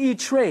intend to eat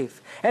treif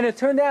and it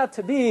turned out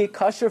to be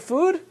kosher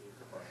food,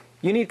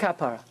 you need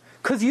kapara.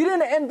 Because you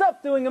didn't end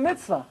up doing a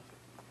mitzvah.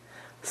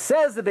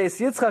 Says the Beis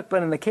Yitzchak,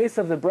 but in the case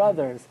of the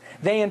brothers,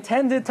 they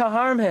intended to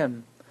harm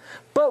him.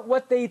 But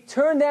what they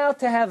turned out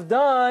to have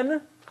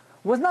done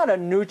was not a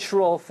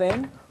neutral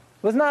thing,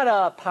 was not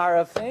a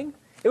para thing.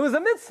 It was a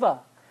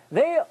mitzvah.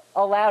 They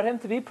allowed him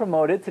to be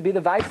promoted, to be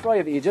the viceroy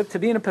of Egypt, to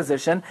be in a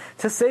position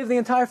to save the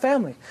entire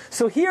family.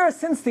 So here,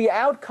 since the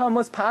outcome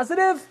was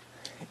positive,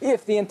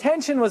 if the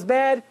intention was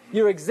bad,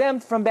 you're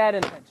exempt from bad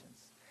intentions.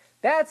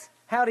 That's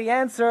how the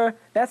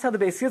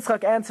Beis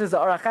Yitzchak answers the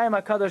Orach Chaim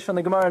HaKadosh from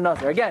the Gemara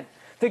Nazar. Again,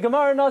 The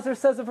Gemara Nazir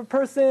says if a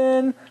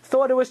person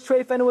thought it was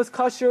treif and it was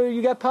kosher,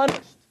 you get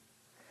punished.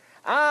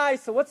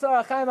 So what's the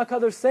Ohr HaChaim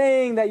HaKadosh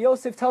saying that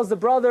Yosef tells the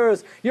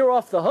brothers, you're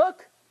off the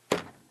hook?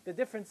 The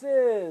difference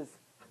is,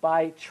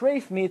 by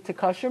treif meat to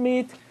kosher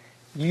meat,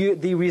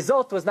 the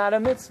result was not a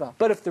mitzvah.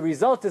 But if the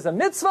result is a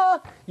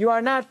mitzvah, you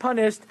are not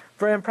punished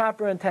for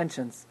improper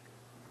intentions.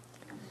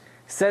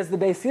 Says the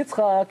Beis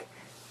Yitzchak,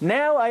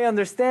 now I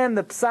understand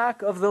the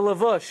psak of the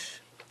Levush.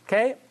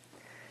 Okay?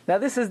 Now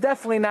this is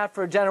definitely not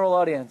for a general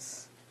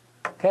audience.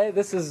 Okay?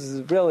 This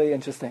is really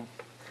interesting.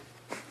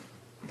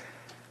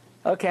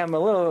 Okay, I'm a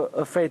little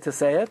afraid to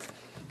say it.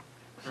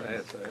 Say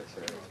it.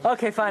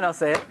 Okay, fine, I'll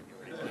say it.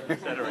 You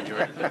need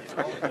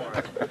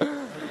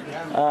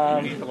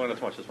to learn as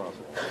much as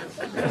possible.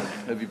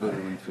 Everybody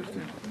wins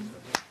 15.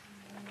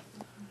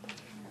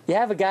 You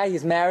have a guy,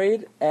 he's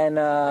married,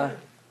 and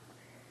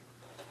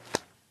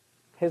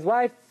his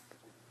wife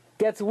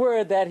gets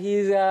word that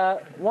he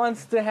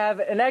wants to have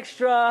an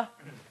extra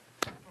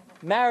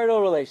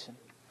marital relation.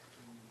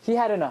 He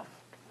had enough.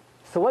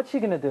 So what's she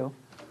going to do?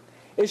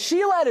 Is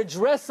she allowed to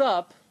dress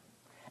up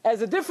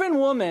as a different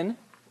woman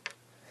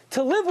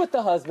to live with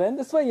the husband?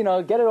 This way,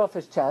 get it off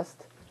his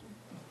chest.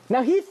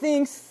 Now he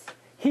thinks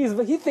he's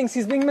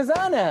being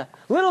mezana.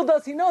 Little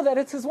does he know that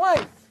it's his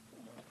wife.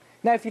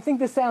 Now, if you think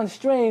this sounds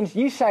strange,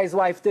 Yishai's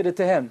wife did it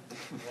to him.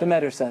 The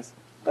Medrash says.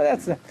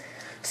 But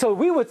so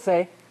we would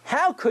say,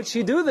 how could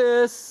she do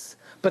this?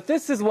 But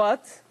this is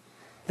what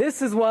Rav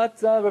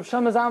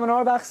Shlomo Zalman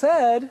Auerbach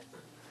said.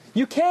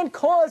 You can't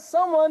cause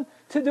someone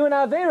to do an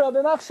aveira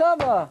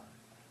b'machshava.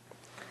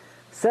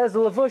 Says the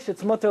Levush,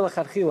 it's muter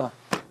l'chadchila.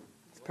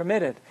 It's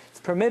permitted. It's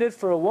permitted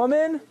for a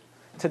woman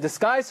to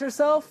disguise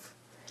herself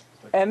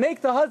and make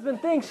the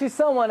husband think she's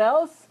someone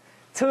else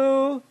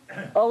to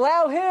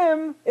allow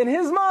him, in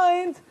his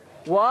mind,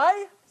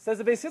 why? Says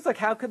the Beis Yitzchak,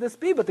 how could this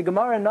be? But the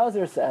Gemara in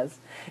Nazir says,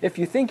 if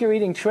you think you're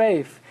eating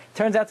treif,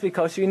 turns out to be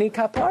kosher, you need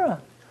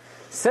kapara.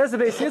 Says the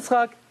Beis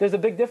Yitzchak, there's a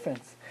big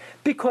difference.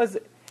 Because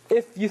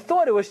if you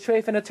thought it was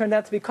treif and it turned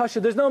out to be kosher,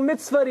 there's no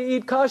mitzvah to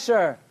eat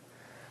kosher.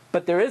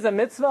 But there is a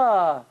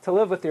mitzvah to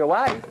live with your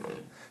wife.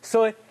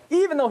 So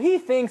even though he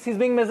thinks he's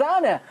being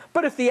mezaneh,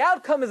 but if the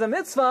outcome is a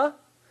mitzvah,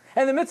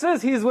 and the mitzvah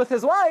is he's with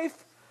his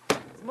wife,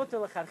 it's muter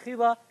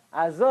l'chadchila,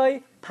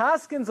 azoi,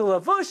 paskins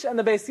Levush, and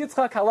the Beis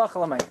Yitzchak halach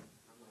l'mayim.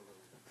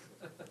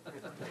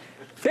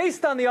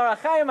 Based on the Ohr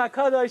HaChaim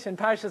HaKadosh and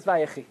Parshas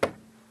Vayechi.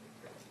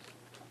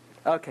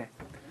 Okay.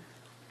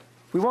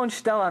 We won't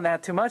shtel on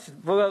that too much.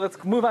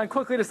 Let's move on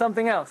quickly to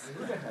something else.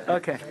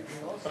 Okay.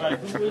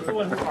 Who is the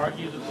one who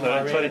argues with the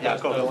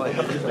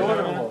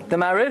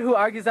Marid who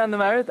argues on the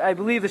Marid, I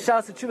believe the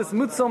Shas Tshuvas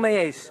Mutzel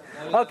Meyesh.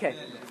 Okay.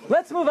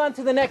 Let's move on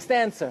to the next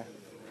answer.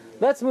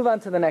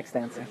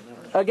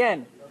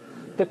 Again,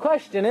 the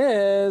question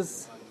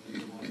is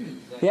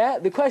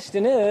that the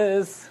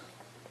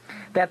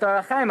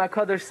Ohr HaChaim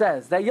HaKadosh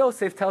says that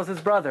Yosef tells his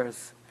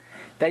brothers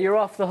that you're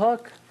off the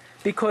hook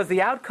because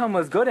the outcome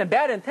was good and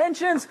bad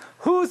intentions.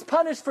 Who's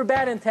punished for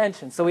bad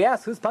intentions? So we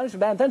ask, who's punished for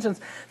bad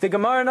intentions? The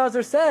Gemara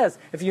Nazir says,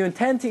 if you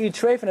intend to eat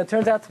treif and it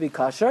turns out to be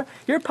kosher,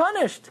 you're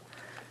punished.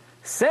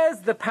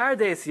 Says the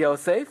Pardes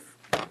Yosef,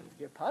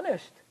 you're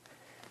punished.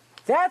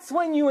 That's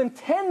when you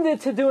intended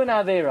to do an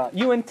aveira.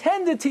 You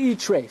intended to eat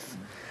treif.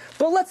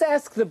 But let's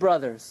ask the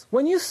brothers,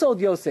 when you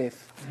sold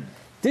Yosef,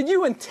 did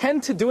you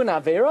intend to do an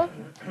aveira?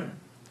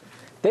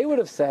 They would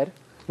have said,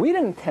 we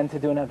didn't intend to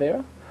do an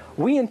aveira.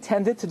 We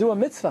intended to do a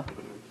mitzvah.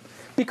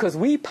 Because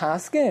we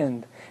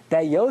paskind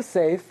that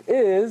Yosef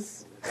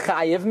is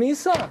chayev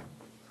misa.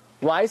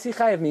 Why is he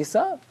chayev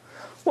misa?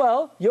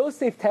 Well,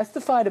 Yosef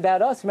testified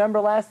about us,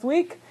 remember last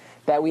week?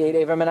 That we ate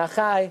Ever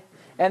Menachai,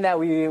 and that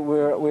we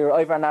were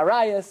over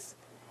Narayas.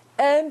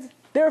 And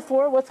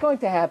therefore, what's going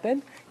to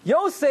happen?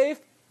 Yosef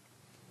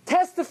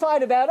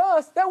testified about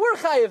us that we're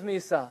chayev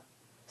misa.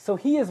 So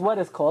he is what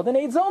is called an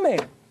Eid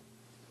Zomeh.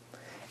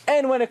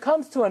 And when it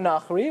comes to a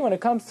Nachri, when it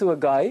comes to a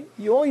guy,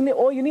 all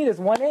you need is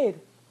one aid.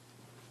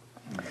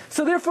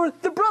 So therefore,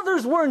 the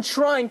brothers weren't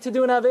trying to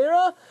do an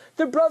Aveira.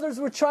 The brothers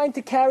were trying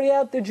to carry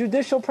out the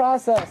judicial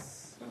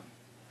process.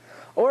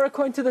 Or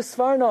according to the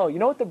Sforno, you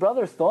know what the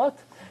brothers thought?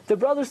 The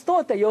brothers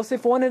thought that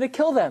Yosef wanted to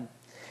kill them.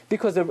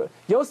 Because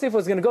Yosef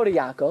was going to go to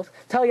Yaakov,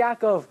 tell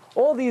Yaakov,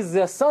 all these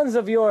sons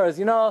of yours,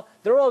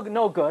 they're all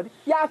no good.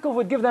 Yaakov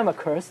would give them a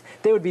curse.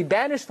 They would be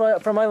banished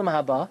from Olam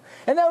Haba,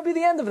 and that would be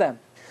the end of them.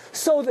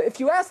 So if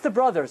you ask the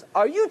brothers,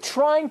 are you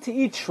trying to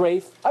eat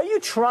treif? Are you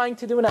trying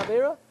to do an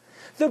Aveira?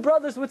 The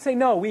brothers would say,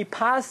 no, we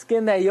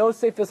paskin that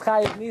Yosef is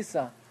chayiv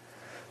misa.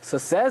 So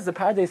says the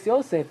Pardes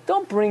Yosef,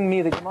 don't bring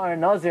me the Gemara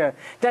Nazir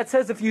that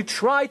says if you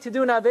try to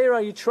do an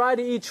Aveira, you try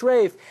to eat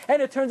treif,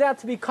 and it turns out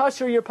to be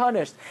kosher, you're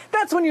punished.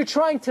 That's when you're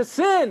trying to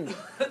sin.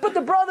 But the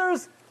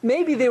brothers,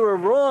 maybe they were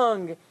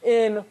wrong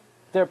in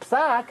their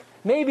psak,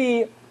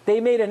 maybe they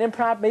made an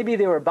improper, maybe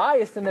they were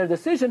biased in their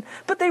decision,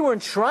 but they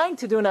weren't trying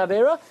to do an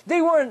Aveira.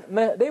 They weren't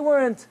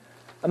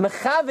a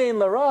mechavein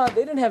lara.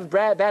 They didn't have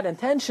bad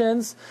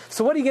intentions.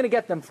 So what are you going to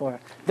get them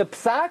for? The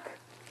psak,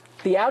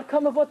 the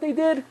outcome of what they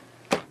did,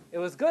 it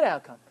was good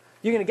outcome.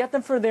 You're going to get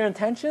them for their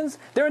intentions.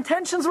 Their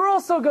intentions were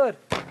also good.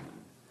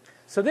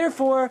 So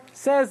therefore,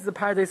 says the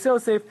Pardes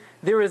Yosef,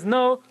 there is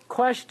no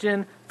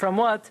question from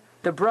what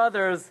the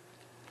brothers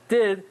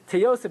did to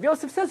Yosef.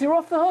 Yosef says you're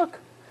off the hook.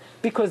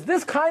 Because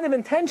this kind of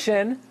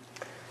intention,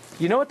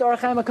 you know what the Or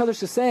HaChaim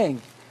HaKadosh is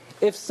saying?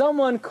 If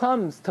someone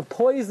comes to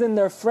poison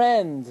their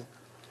friend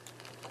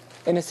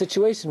in a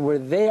situation where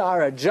they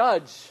are a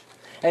judge,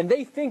 and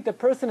they think the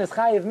person is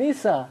Chayiv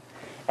Misa,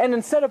 and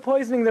instead of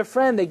poisoning their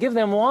friend, they give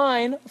them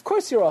wine, of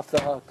course you're off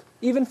the hook,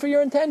 even for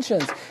your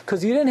intentions,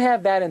 because you didn't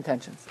have bad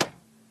intentions.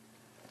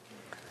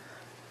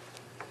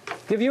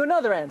 Give you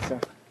another answer.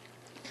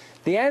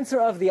 The answer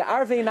of the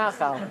Arvei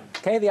Nachal.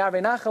 Okay, the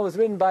Arvei Nachal was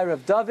written by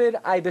Rav David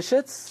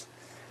Eibeshitz.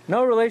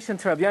 No relation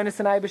to Rav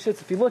Yonasan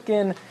Eibeshitz. If you look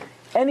in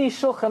any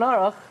Shulchan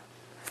Aruch,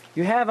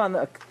 you have on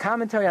the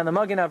commentary on the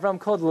Magen Avram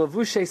called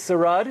Levushe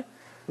Sarad,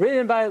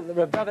 written by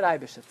Rav David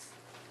Eibeshitz.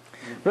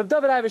 Rav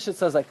David Eibeshitz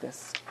says like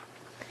this: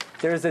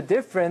 there is a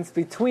difference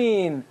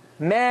between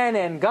man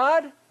and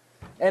God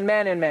and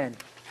man and man.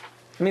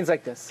 It means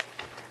like this: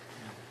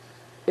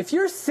 if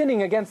you're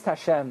sinning against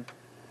Hashem,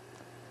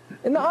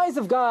 in the eyes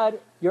of God,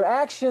 your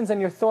actions and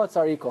your thoughts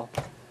are equal.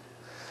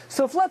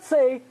 So if, let's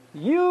say,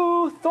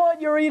 you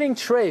thought you were eating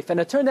treif and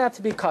it turned out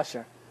to be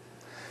kosher,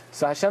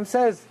 so Hashem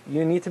says,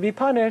 you need to be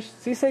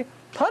punished. So you say,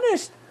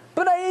 punished?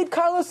 But I ate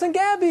Carlos and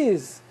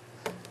Gabby's.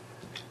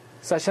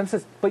 So Hashem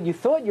says, but you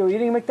thought you were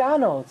eating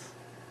McDonald's.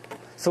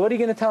 So what are you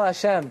going to tell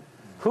Hashem?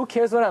 Who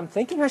cares what I'm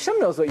thinking? Hashem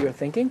knows what you're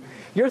thinking.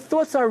 Your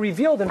thoughts are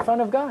revealed in front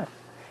of God.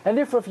 And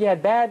therefore, if you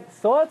had bad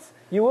thoughts,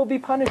 you will be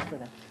punished for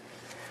them.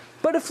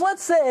 But if,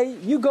 let's say,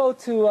 you go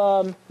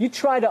to, you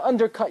try to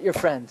undercut your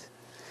friend.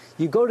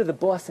 You go to the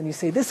boss and you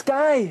say, this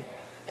guy,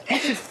 you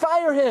should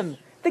fire him.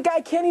 The guy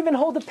can't even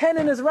hold a pen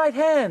in his right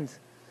hand.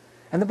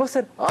 And the boss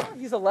said, oh,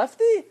 he's a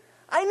lefty?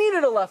 I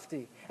needed a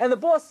lefty. And the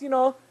boss,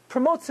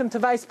 promotes him to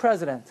vice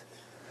president.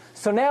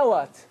 So now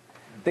what?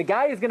 The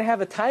guy is going to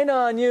have a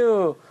taina on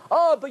you.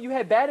 Oh, but you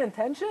had bad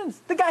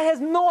intentions? The guy has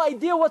no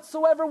idea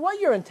whatsoever what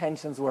your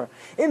intentions were.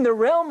 In the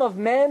realm of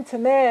man to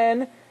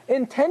man,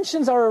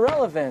 intentions are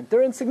irrelevant.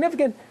 They're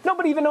insignificant.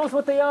 Nobody even knows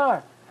what they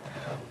are.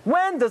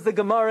 When does the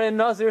Gemara in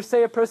Nazir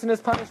say a person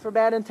is punished for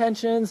bad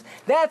intentions?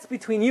 That's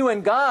between you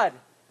and God.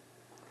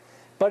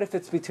 But if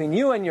it's between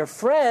you and your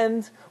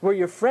friend, where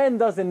your friend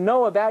doesn't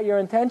know about your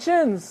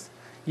intentions,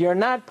 you're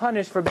not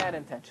punished for bad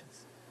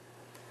intentions.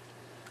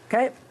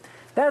 Okay?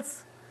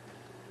 That's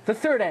the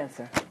third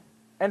answer.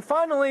 And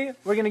finally,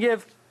 we're going to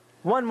give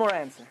one more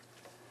answer.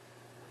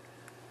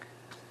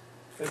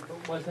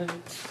 Wasn't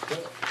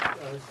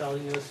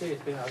telling Yosef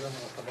it's been Adam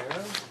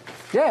Chavero?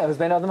 Yeah, it was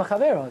Ben Adam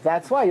Chavero.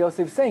 That's why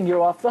Yosef's saying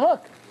you're off the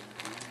hook.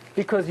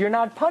 Because you're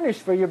not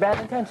punished for your bad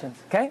intentions.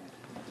 Okay?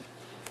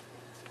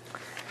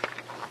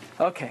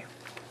 Okay.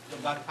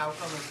 But how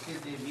come still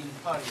they've been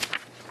punished?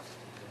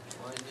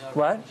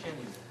 What?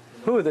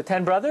 Who, the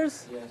 10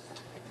 brothers? Yes.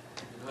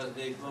 Because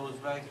they goes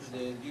back to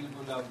the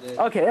Gilgul of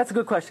the... Okay, that's a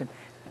good question.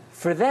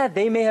 For that,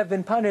 they may have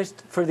been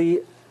punished for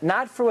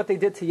not for what they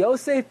did to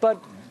Yosef,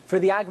 but for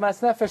the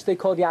Agmas Nefesh they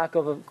caused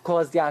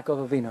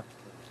Yaakov Avinu.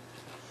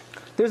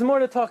 There's more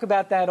to talk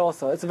about that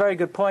also. It's a very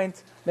good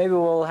point. Maybe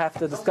we'll have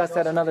to discuss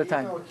that another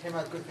time. Even though it came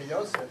out good for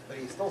Yosef, but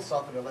he still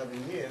suffered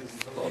 11 years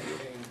until he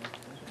became...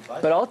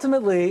 But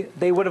ultimately,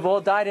 they would have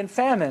all died in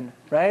famine,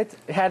 right?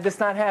 Had this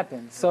not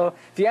happened. So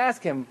if you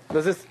ask him,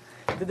 did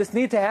this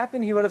need to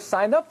happen? He would have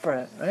signed up for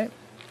it, right?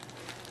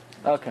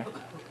 Okay.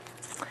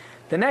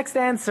 The next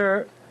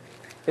answer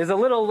is a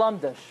little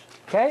lumdish.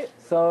 Okay?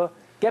 So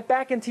get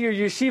back into your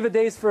yeshiva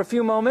days for a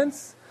few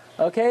moments.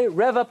 Okay?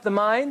 Rev up the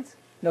mind.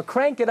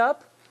 Crank it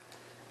up.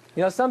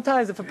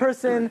 Sometimes if a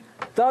person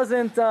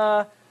doesn't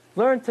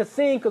learn to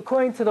think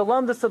according to the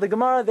lumdus of the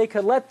Gemara, they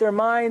could let their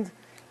mind,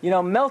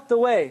 melt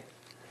away.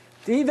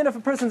 Even if a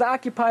person's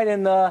occupied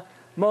in the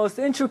most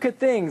intricate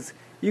things,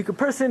 a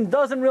person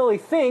doesn't really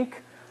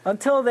think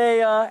until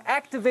they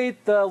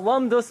activate the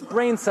lumdus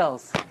brain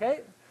cells.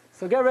 Okay,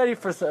 so get ready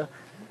for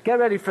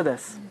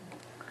this.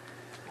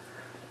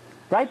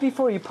 Right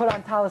before you put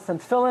on talis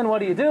and tefillin, what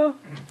do?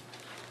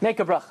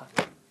 Make a bracha.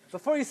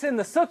 Before you sit in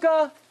the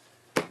sukkah,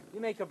 you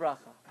make a bracha.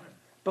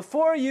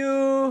 Before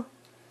you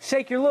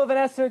shake your lulav and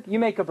esrog, you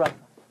make a bracha.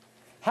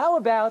 How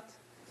about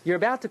you're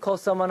about to call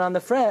someone on the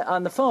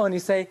phone? You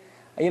say,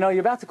 you're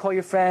about to call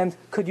your friend,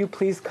 could you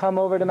please come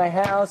over to my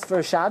house for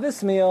a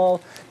Shabbos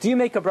meal? Do you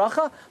make a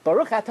bracha?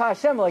 Baruch atah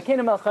Hashem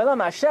Elokeinu melech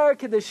haolam asher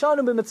kiddushanu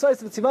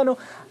b'mitzvos v'tzivanu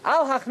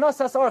al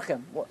hachnosas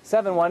orchim.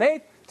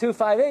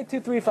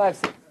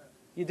 718-258-2356.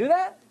 You do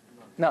that?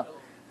 No.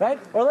 Right?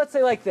 Or let's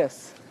say like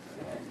this.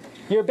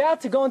 You're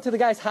about to go into the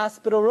guy's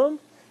hospital room.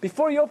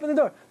 Before you open the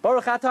door,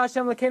 Baruch atah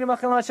Hashem Elokeinu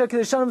melech haolam asher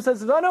kiddushanu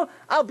b'mitzvos v'tzivanu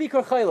al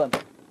bikor chaylim.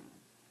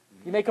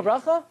 You make a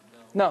bracha?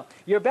 No,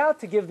 you're about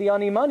to give the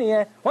ani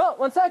money. Well,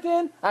 1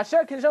 second.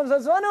 Asher kiddushanu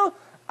zazvanu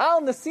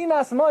al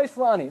nesinas mois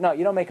lani. No,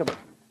 you don't make a bracha.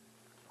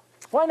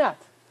 Why not?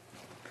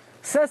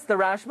 Says the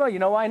Rashba. You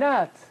know why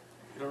not?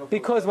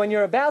 Because when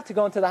you're about to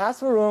go into the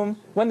hospital room,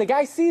 when the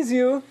guy sees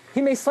you,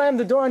 he may slam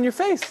the door on your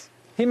face.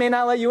 He may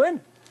not let you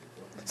in.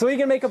 So you're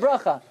going to make a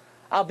bracha.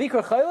 Al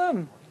Bikr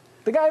Chaylim.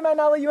 The guy might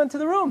not let you into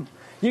the room.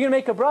 You're going to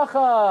make a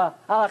bracha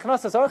al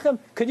achnasas orchim.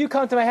 Could you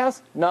come to my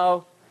house?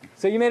 No.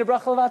 So you made a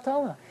bracha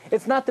levatala.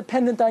 It's not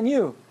dependent on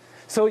you.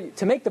 So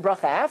to make the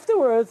bracha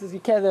afterwards, is you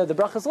can't. The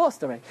bracha is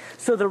lost already.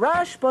 So the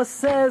Rashba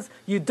says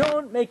you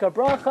don't make a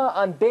bracha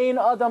on bein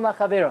adam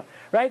lachavero.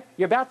 Right?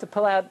 You're about to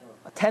pull out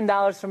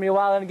 $10 from your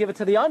wallet and give it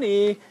to the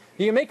ani.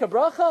 You make a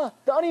bracha.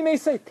 The ani may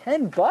say,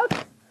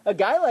 $10? A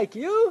guy like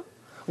you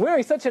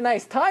wearing such a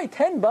nice tie,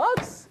 $10?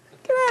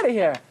 Get out of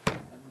here.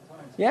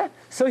 Yeah?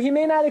 So he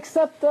may not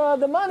accept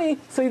the money,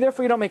 so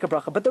therefore you don't make a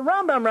bracha. But the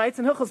Rambam writes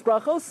in Hilchos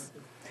Brachos,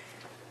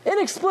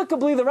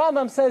 inexplicably the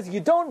Rambam says you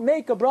don't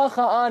make a bracha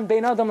on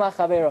bein adam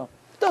lachavero.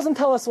 Doesn't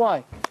tell us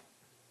why.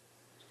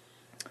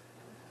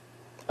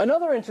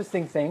 Another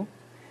interesting thing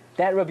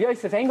that Rabbi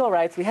Yosef Engel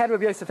writes, we had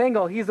Rabbi Yosef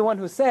Engel, he's the one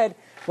who said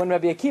when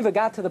Rabbi Akiva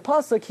got to the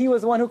pasuk, he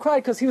was the one who cried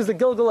because he was the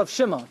Gilgal of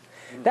Shimon.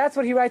 That's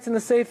what he writes in the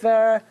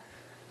Sefer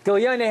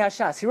Gilyonei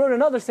Hashas. He wrote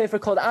another Sefer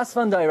called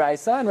Asvan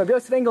Dairaisa, and Rabbi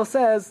Yosef Engel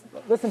says,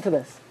 listen to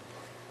this.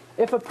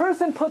 If a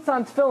person puts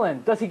on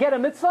tefillin, does he get a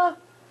mitzvah?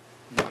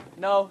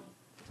 No.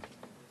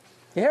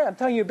 You hear? I'm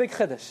telling you a big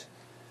chiddush.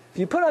 If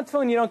you put on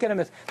tefillin, you don't get a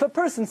mitzvah. If a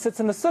person sits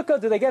in the sukkah,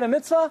 do they get a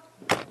mitzvah?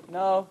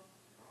 No.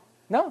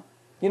 No.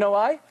 You know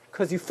why?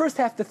 Because you first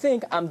have to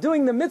think, I'm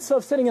doing the mitzvah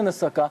of sitting in the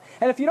sukkah.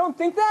 And if you don't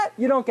think that,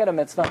 you don't get a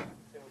mitzvah.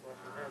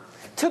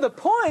 To the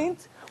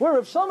point where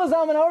Rav Shlomo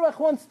Zalman Auerbach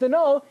wants to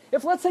know,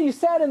 if let's say you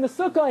sat in the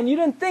sukkah and you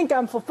didn't think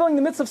I'm fulfilling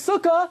the mitzvah of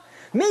sukkah,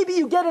 maybe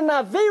you get an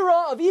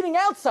avera of eating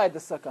outside the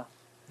sukkah.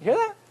 You hear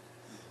that?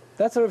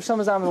 That's what Rav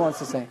Shlomo Zalman wants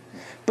to say.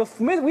 But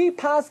we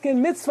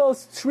paskin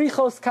mitzvos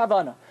trichos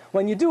kavana.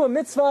 When you do a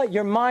mitzvah,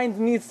 your mind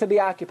needs to be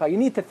occupied. You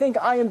need to think,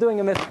 I am doing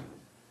a mitzvah.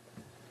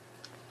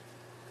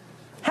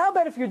 How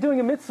about if you're doing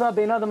a mitzvah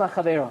bein adam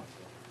lachavero?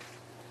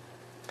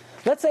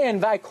 Let's say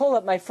I call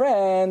up my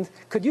friend,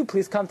 could you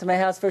please come to my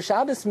house for a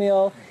Shabbos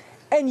meal?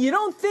 And you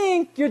don't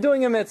think you're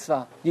doing a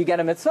mitzvah. You get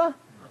a mitzvah?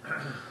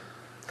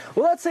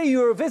 Well, let's say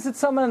you visit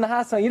someone in the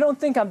house and you don't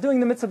think I'm doing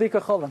the mitzvah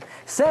b'ikar cholim.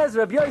 Says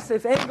Rabbi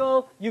Yosef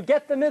Engel, you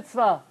get the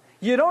mitzvah.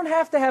 You don't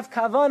have to have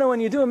kavana when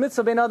you do a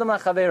mitzvah bein adam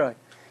lachavero.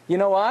 You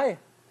know why?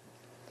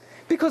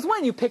 Because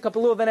when you pick up a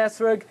lulav and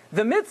esrog,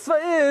 the mitzvah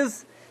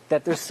is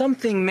that there's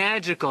something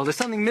magical, there's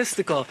something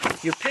mystical.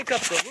 You pick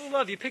up the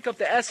lulav, you pick up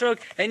the esrog,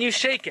 and you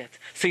shake it.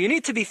 So you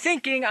need to be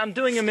thinking, I'm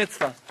doing a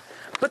mitzvah.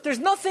 But there's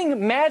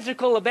nothing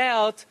magical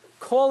about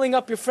calling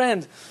up your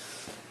friend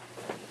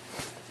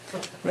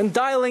and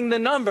dialing the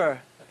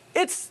number.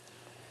 It's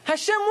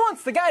Hashem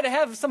wants the guy to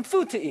have some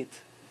food to eat.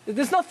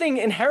 There's nothing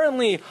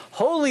inherently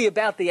holy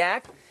about the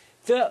act.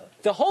 The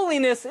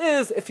holiness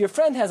is if your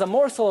friend has a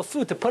morsel of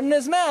food to put in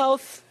his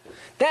mouth,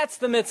 that's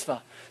the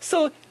mitzvah.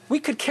 So we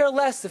could care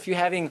less if you're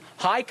having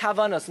high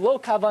kavanas, low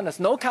kavanas,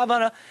 no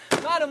kavana.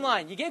 Bottom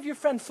line, you gave your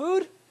friend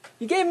food,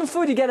 you gave him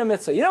food, you get a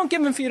mitzvah. You don't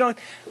give him food, you don't.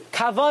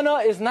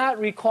 Kavana is not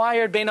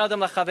required bein adam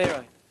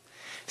lachavero.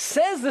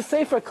 Says the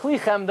Sefer Kli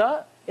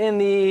Chemda in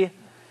the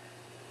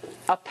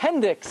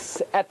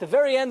appendix at the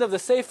very end of the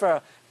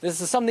Sefer.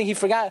 This is something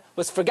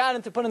was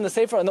forgotten to put in the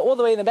Sefer, and all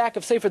the way in the back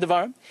of Sefer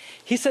Devarim.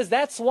 He says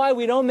that's why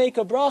we don't make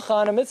a bracha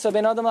on a mitzvah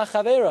bein adam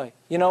lachavero.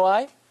 You know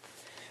why?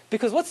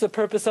 Because what's the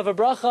purpose of a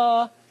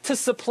bracha? To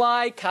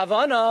supply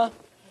kavana.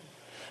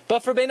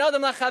 But for bein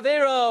adam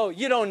lachavero,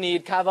 you don't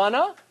need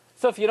kavana.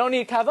 So if you don't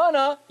need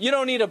kavana, you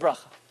don't need a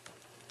bracha.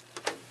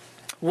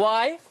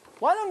 Why?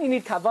 Why don't you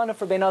need kavana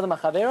for bein adam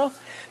lachavero?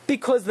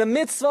 Because the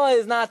mitzvah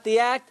is not the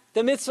act,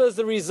 the mitzvah is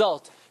the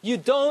result. You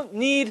don't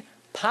need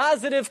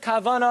positive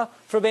kavana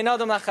for bein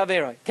adam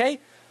lachavero. Okay?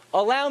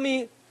 Allow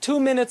me 2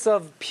 minutes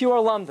of pure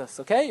lamdas.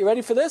 Okay? You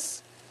ready for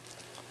this?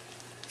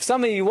 If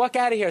you walk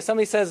out of here,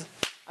 somebody says,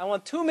 I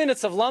want 2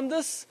 minutes of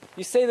lamdas.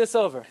 You say this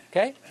over,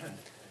 okay?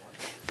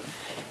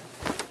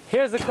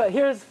 Here's the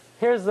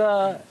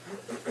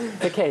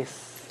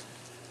case.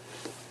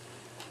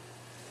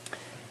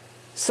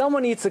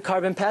 Someone eats a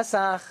carbon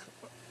pesach,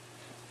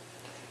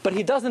 but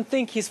he doesn't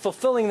think he's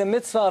fulfilling the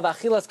mitzvah of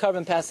achilas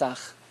carbon pesach.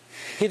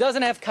 He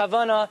doesn't have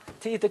kavana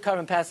to eat the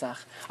carbon pesach.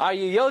 Are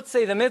you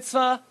yotzei the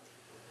mitzvah?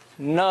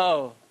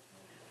 No.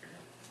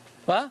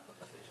 What?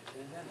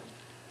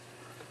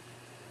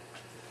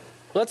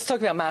 Let's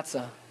talk about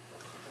matzah.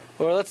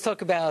 Or let's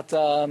talk about,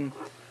 matzah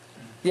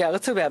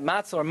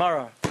or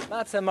maror.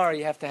 Matzah and maror,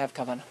 you have to have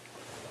kavanah.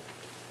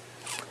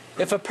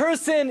 If a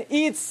person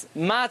eats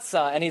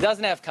matzah and he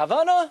doesn't have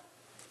kavanah,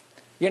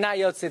 you're not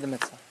yotzei the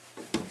mitzvah.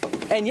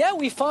 And yet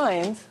we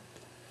find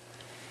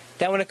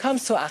that when it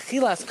comes to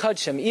achilas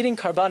kodshim, eating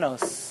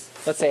karbanos,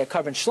 let's say a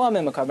carbon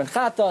shlamim, a carbon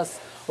chatos,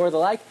 or the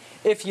like,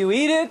 if you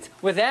eat it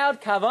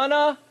without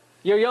kavanah,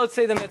 you're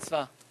yotzei the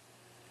mitzvah.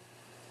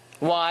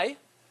 Why?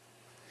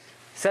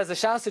 Says the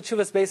Shas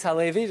Teshuvas Beis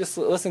Halevi, just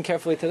listen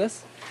carefully to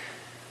this.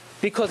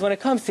 Because when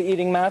it comes to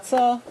eating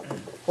matzah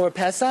or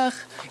Pesach,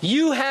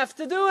 you have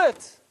to do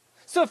it.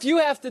 So if you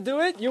have to do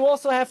it, you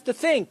also have to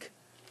think.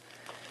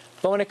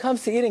 But when it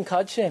comes to eating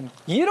kodshim,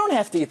 you don't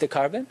have to eat the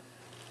carbon.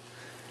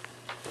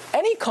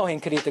 Any Kohen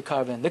could eat the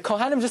carbon. The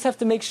Kohanim just have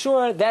to make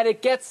sure that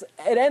it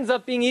ends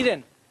up being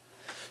eaten.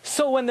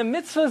 So when the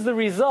mitzvah is the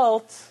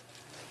result,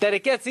 that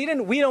it gets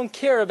eaten, we don't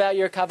care about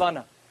your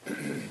kavanah.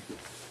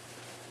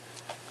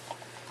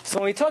 So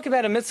when we talk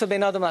about a mitzvah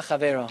bein adam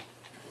lachavero,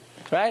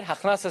 right?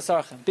 Hachnasas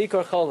archem,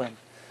 bikor cholim,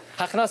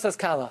 hachnasas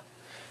kala.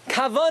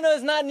 Kavanah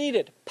is not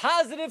needed.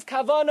 Positive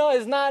kavanah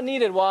is not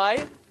needed.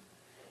 Why?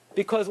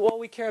 Because all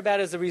we care about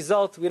is the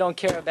result. We don't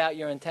care about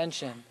your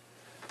intention.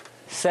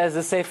 Says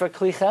the Sefer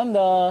Kli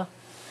Chemda.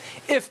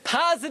 If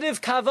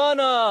positive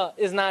kavanah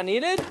is not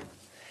needed,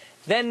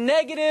 then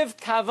negative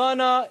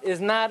kavanah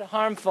is not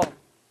harmful.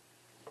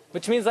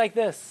 Which means like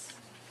this,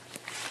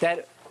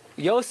 that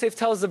Yosef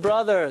tells the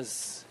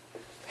brothers,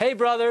 hey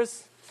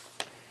brothers,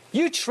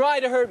 you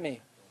tried to hurt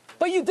me,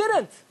 but you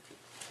didn't.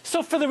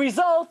 So for the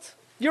result,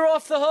 you're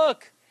off the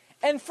hook.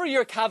 And for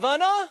your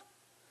kavanah,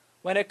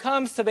 when it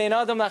comes to bein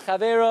adam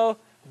lachavero,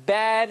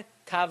 bad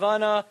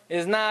kavanah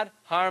is not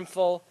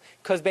harmful.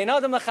 Because bein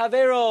adam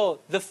lachavero,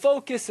 the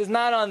focus is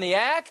not on the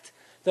act,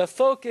 the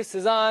focus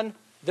is on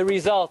the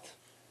result.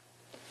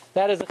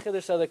 That is the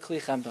chiddush of the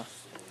Kli Chemda.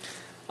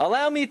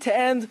 Allow me to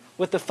end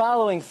with the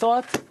following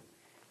thought,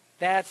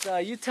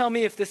 that you tell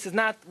me if this is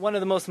not one of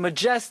the most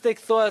majestic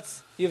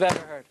thoughts you've ever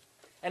heard.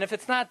 And if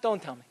it's not,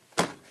 don't tell me.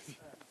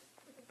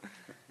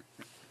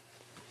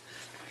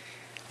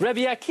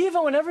 Rabbi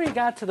Akiva, whenever he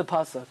got to the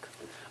pasuk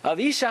of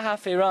Isha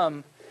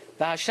Hafiram,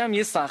 the Hashem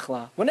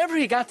Yislachla, whenever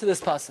he got to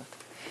this pasuk,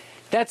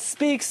 that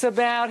speaks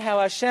about how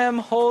Hashem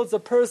holds a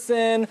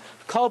person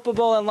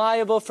culpable and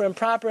liable for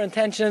improper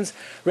intentions,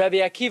 Rabbi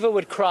Akiva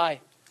would cry.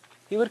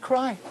 He would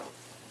cry.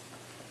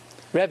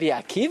 Rabbi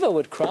Akiva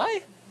would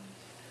cry?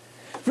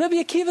 Rabbi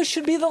Akiva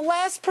should be the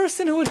last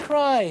person who would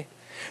cry.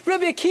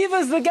 Rabbi Akiva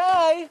is the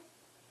guy,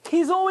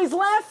 he's always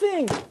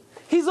laughing.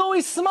 He's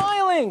always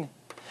smiling.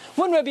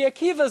 When Rabbi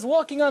Akiva is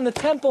walking on the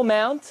Temple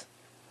Mount,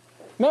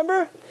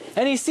 remember?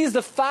 And he sees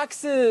the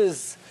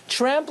foxes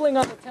trampling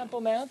on the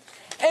Temple Mount,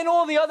 and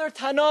all the other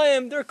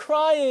Tanaim, they're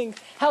crying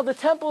how the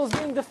temple is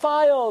being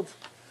defiled.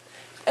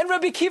 And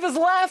Rabbi Akiva's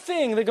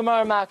laughing, the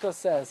Gemara Makos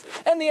says.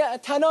 And the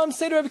Tanaim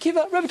say to Rabbi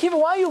Akiva,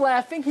 why are you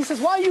laughing? He says,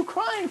 why are you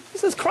crying? He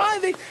says,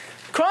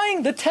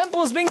 crying, the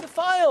temple is being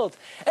defiled.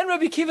 And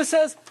Rabbi Akiva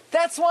says,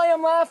 that's why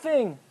I'm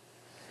laughing.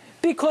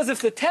 Because if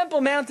the Temple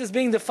Mount is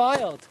being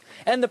defiled,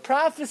 and the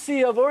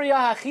prophecy of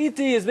Uriah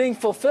Hachiti is being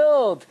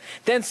fulfilled,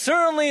 then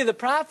certainly the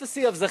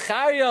prophecy of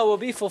Zechariah will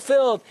be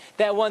fulfilled,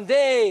 that one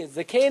day,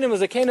 Zakenim,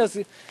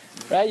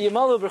 right,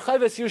 Yimalu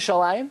b'chayves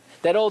Yerushalayim,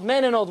 that old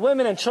men and old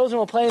women and children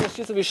will play in the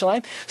streets of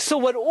Yerushalayim. So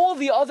what all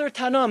the other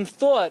Tanam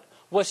thought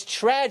was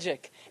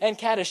tragic and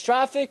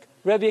catastrophic,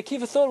 Rabbi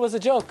Akiva thought was a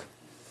joke.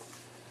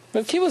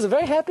 Rabbi Akiva was a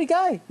very happy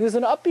guy. He was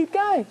an upbeat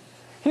guy.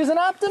 He was an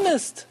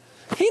optimist.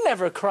 He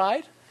never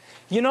cried.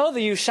 You know, the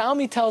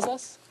Yushalmi tells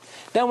us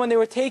that when they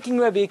were taking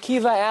Rabbi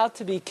Akiva out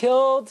to be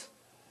killed,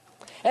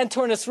 and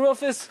Turnus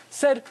Rufus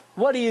said,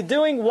 what are you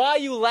doing? Why are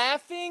you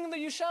laughing? The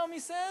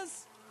Yushalmi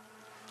says.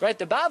 Right,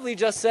 the Bavli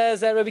just says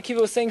that Rabbi Akiva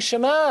was saying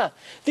Shema.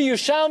 The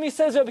Yushalmi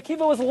says Rabbi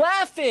Akiva was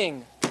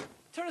laughing.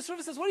 Turnus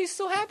Rufus says, what are you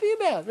so happy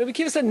about? Rabbi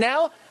Akiva said,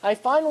 now I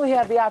finally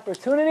have the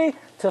opportunity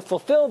to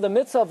fulfill the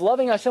mitzvah of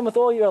loving Hashem with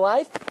all your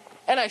life,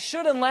 and I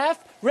shouldn't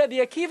laugh. Rabbi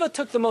Akiva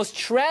took the most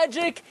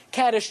tragic,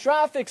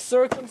 catastrophic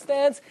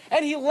circumstance,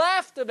 and he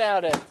laughed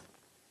about it.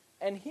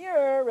 And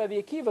here, Rabbi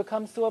Akiva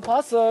comes to a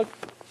pasuk,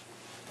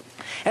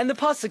 and the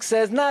pasuk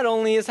says, not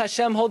only is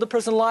Hashem hold a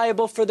person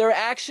liable for their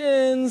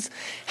actions,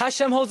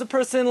 Hashem holds a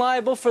person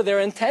liable for their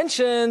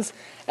intentions,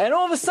 and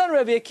all of a sudden,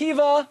 Rabbi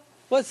Akiva,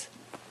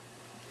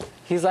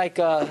 he's like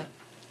a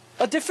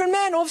different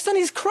man. All of a sudden,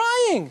 he's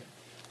crying.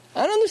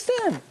 I don't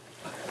understand.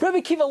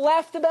 Rabbi Akiva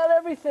laughed about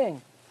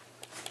everything.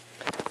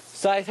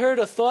 So I heard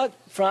a thought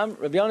from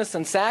Rabbi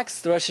Yonasan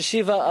Sachs, the Rosh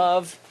Hashiva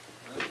of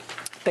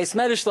Beis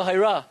Medrash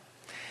L'Haira.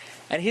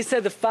 And he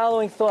said the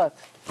following thought.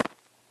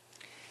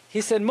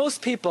 He said,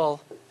 most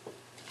people,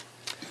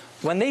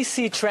 when they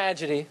see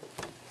tragedy,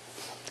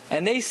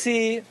 and they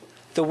see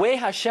the way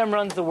Hashem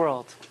runs the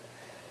world,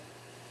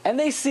 and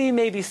they see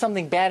maybe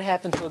something bad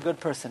happen to a good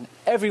person,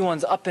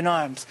 everyone's up in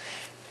arms.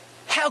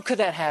 How could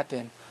that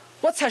happen?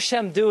 What's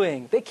Hashem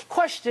doing? They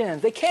question.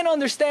 They can't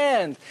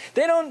understand.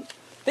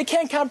 They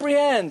can't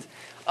comprehend.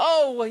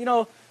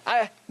 Oh,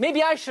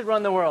 maybe I should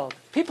run the world.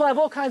 People have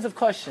all kinds of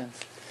questions.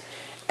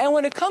 And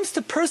when it comes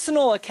to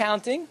personal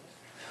accounting,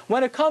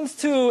 when it comes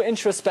to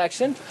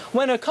introspection,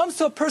 when it comes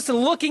to a person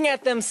looking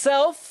at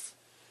themselves,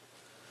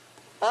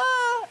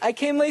 I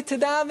came late to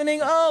davening,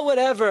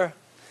 whatever.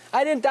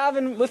 I didn't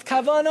daven with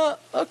kavanah,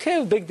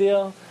 okay, big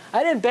deal.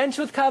 I didn't bench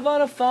with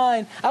kavanah,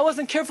 fine. I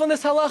wasn't careful in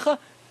this halacha.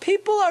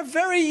 People are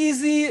very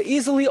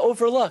easily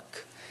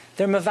overlooked.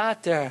 They're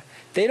mevater.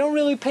 They don't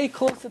really pay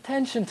close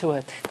attention to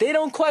it. They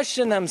don't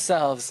question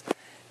themselves.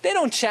 They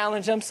don't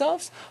challenge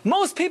themselves.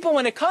 Most people,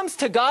 when it comes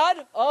to God,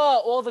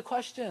 all the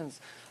questions.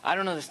 I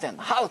don't understand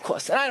the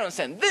Holocaust, and I don't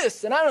understand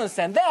this, and I don't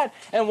understand that,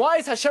 and why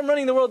is Hashem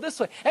running the world this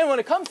way? And when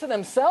it comes to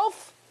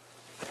themselves,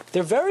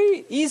 they're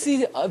very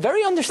easy,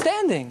 very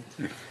understanding.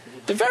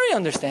 They're very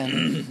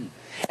understanding.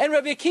 And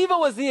Rabbi Akiva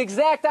was the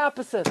exact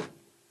opposite.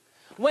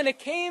 When it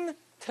came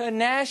to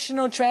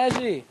national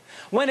tragedy,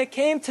 when it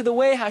came to the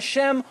way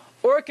Hashem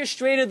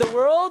orchestrated the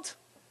world,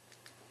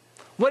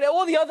 What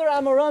all the other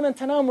Amoram and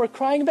Tanam were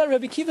crying about,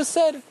 Rabbi Akiva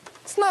said,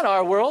 it's not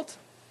our world.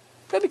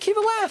 Rabbi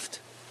Akiva laughed.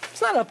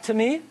 It's not up to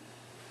me.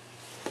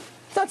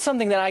 It's not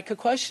something that I could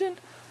question.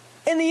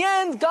 In the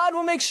end, God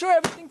will make sure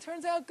everything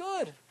turns out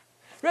good.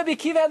 Rabbi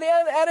Akiva had the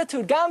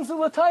attitude, Gamzu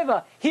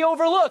l'taiva. He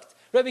overlooked.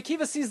 Rabbi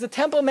Akiva sees the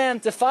temple man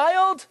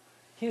defiled.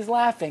 He's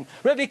laughing.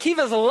 Rabbi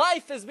Akiva's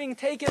life is being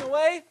taken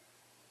away.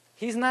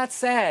 He's not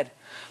sad.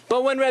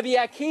 But when Rabbi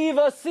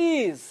Akiva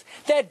sees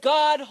that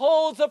God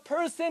holds a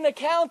person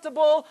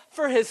accountable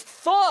for his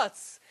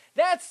thoughts,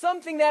 that's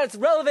something that's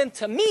relevant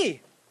to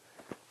me.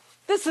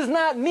 This is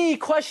not me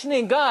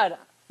questioning God.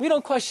 We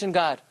don't question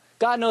God.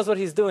 God knows what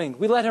He's doing.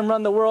 We let Him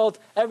run the world.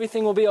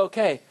 Everything will be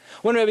okay.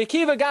 When Rabbi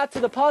Akiva got to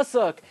the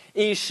pasuk,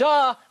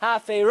 Isha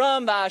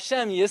hafeiram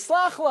ba'Hashem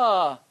yislach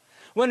la.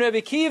 When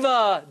Rabbi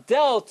Akiva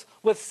dealt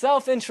with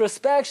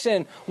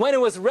self-introspection, when it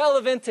was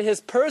relevant to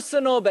his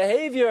personal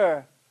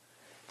behavior,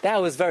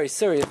 that was very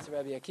serious to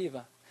Rabbi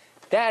Akiva.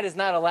 That is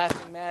not a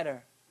laughing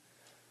matter.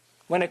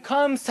 When it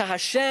comes to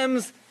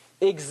Hashem's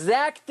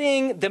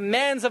exacting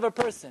demands of a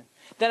person,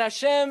 that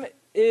Hashem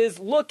is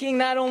looking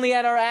not only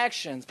at our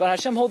actions, but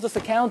Hashem holds us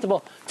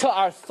accountable to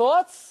our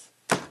thoughts,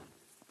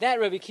 that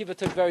Rabbi Akiva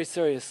took very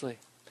seriously.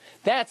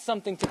 That's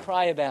something to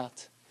cry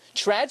about.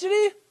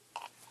 Tragedy?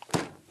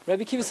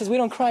 Rabbi Akiva says we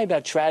don't cry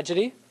about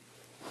tragedy.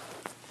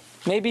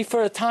 Maybe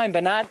for a time,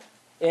 but not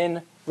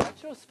in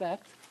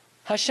retrospect.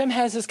 Hashem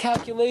has His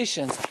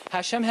calculations.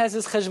 Hashem has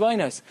His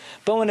cheshbonos.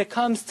 But when it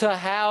comes to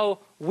how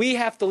we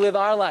have to live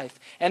our life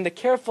and the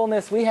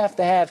carefulness we have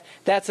to have,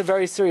 that's a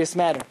very serious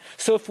matter.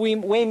 So if we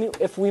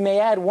may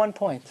add one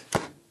point,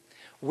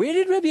 where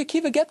did Rabbi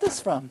Akiva get this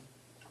from?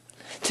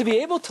 To be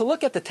able to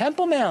look at the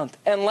Temple Mount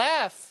and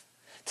laugh,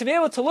 to be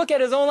able to look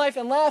at his own life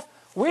and laugh,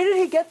 where did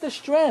he get the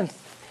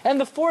strength and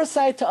the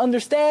foresight to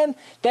understand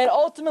that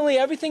ultimately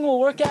everything will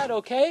work out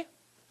okay?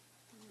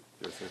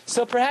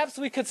 So perhaps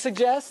we could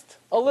suggest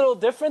a little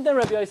different than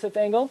Rabbi Yosef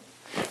Engel.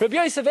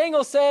 Rabbi Yosef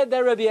Engel said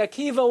that Rabbi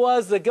Akiva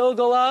was the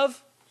Gilgal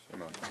of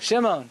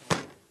Shimon.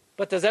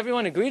 But does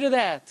everyone agree to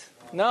that?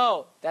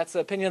 No. That's the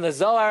opinion of the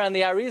Zohar and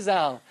the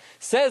Arizal.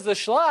 Says the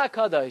Shla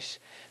HaKadosh,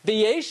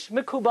 V'yesh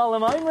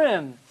mekubalim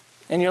oimrim,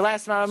 in your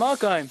last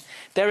Maramakim,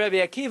 that Rabbi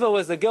Akiva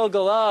was the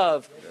Gilgal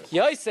of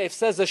Yosef.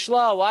 Says the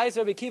Shla, why is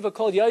Rabbi Akiva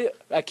called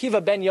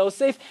Akiva ben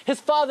Yosef? His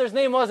father's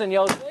name wasn't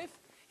Yosef.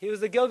 He was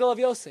the Gilgal of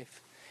Yosef.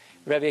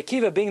 Rabbi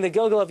Akiva being the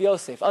Gilgal of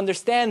Yosef,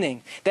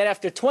 understanding that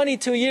after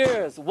 22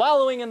 years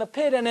wallowing in the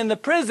pit and in the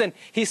prison,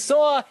 he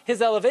saw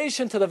his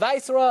elevation to the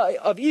viceroy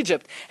of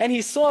Egypt, and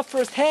he saw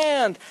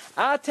firsthand,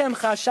 Atem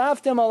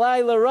chashavtem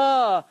alai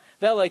l'ra,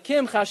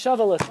 ve'elokim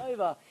chashava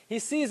l'taiva. He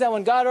sees that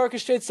when God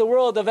orchestrates the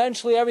world,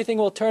 eventually everything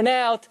will turn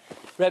out.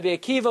 Rabbi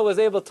Akiva was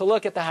able to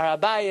look at the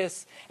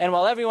Harabayas, and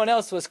while everyone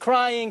else was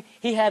crying,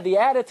 he had the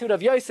attitude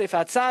of Yosef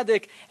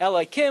HaTzadik,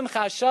 Elokim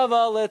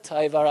chashava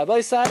l'taiva. Rabbi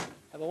Isai,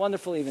 have a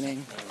wonderful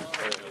evening.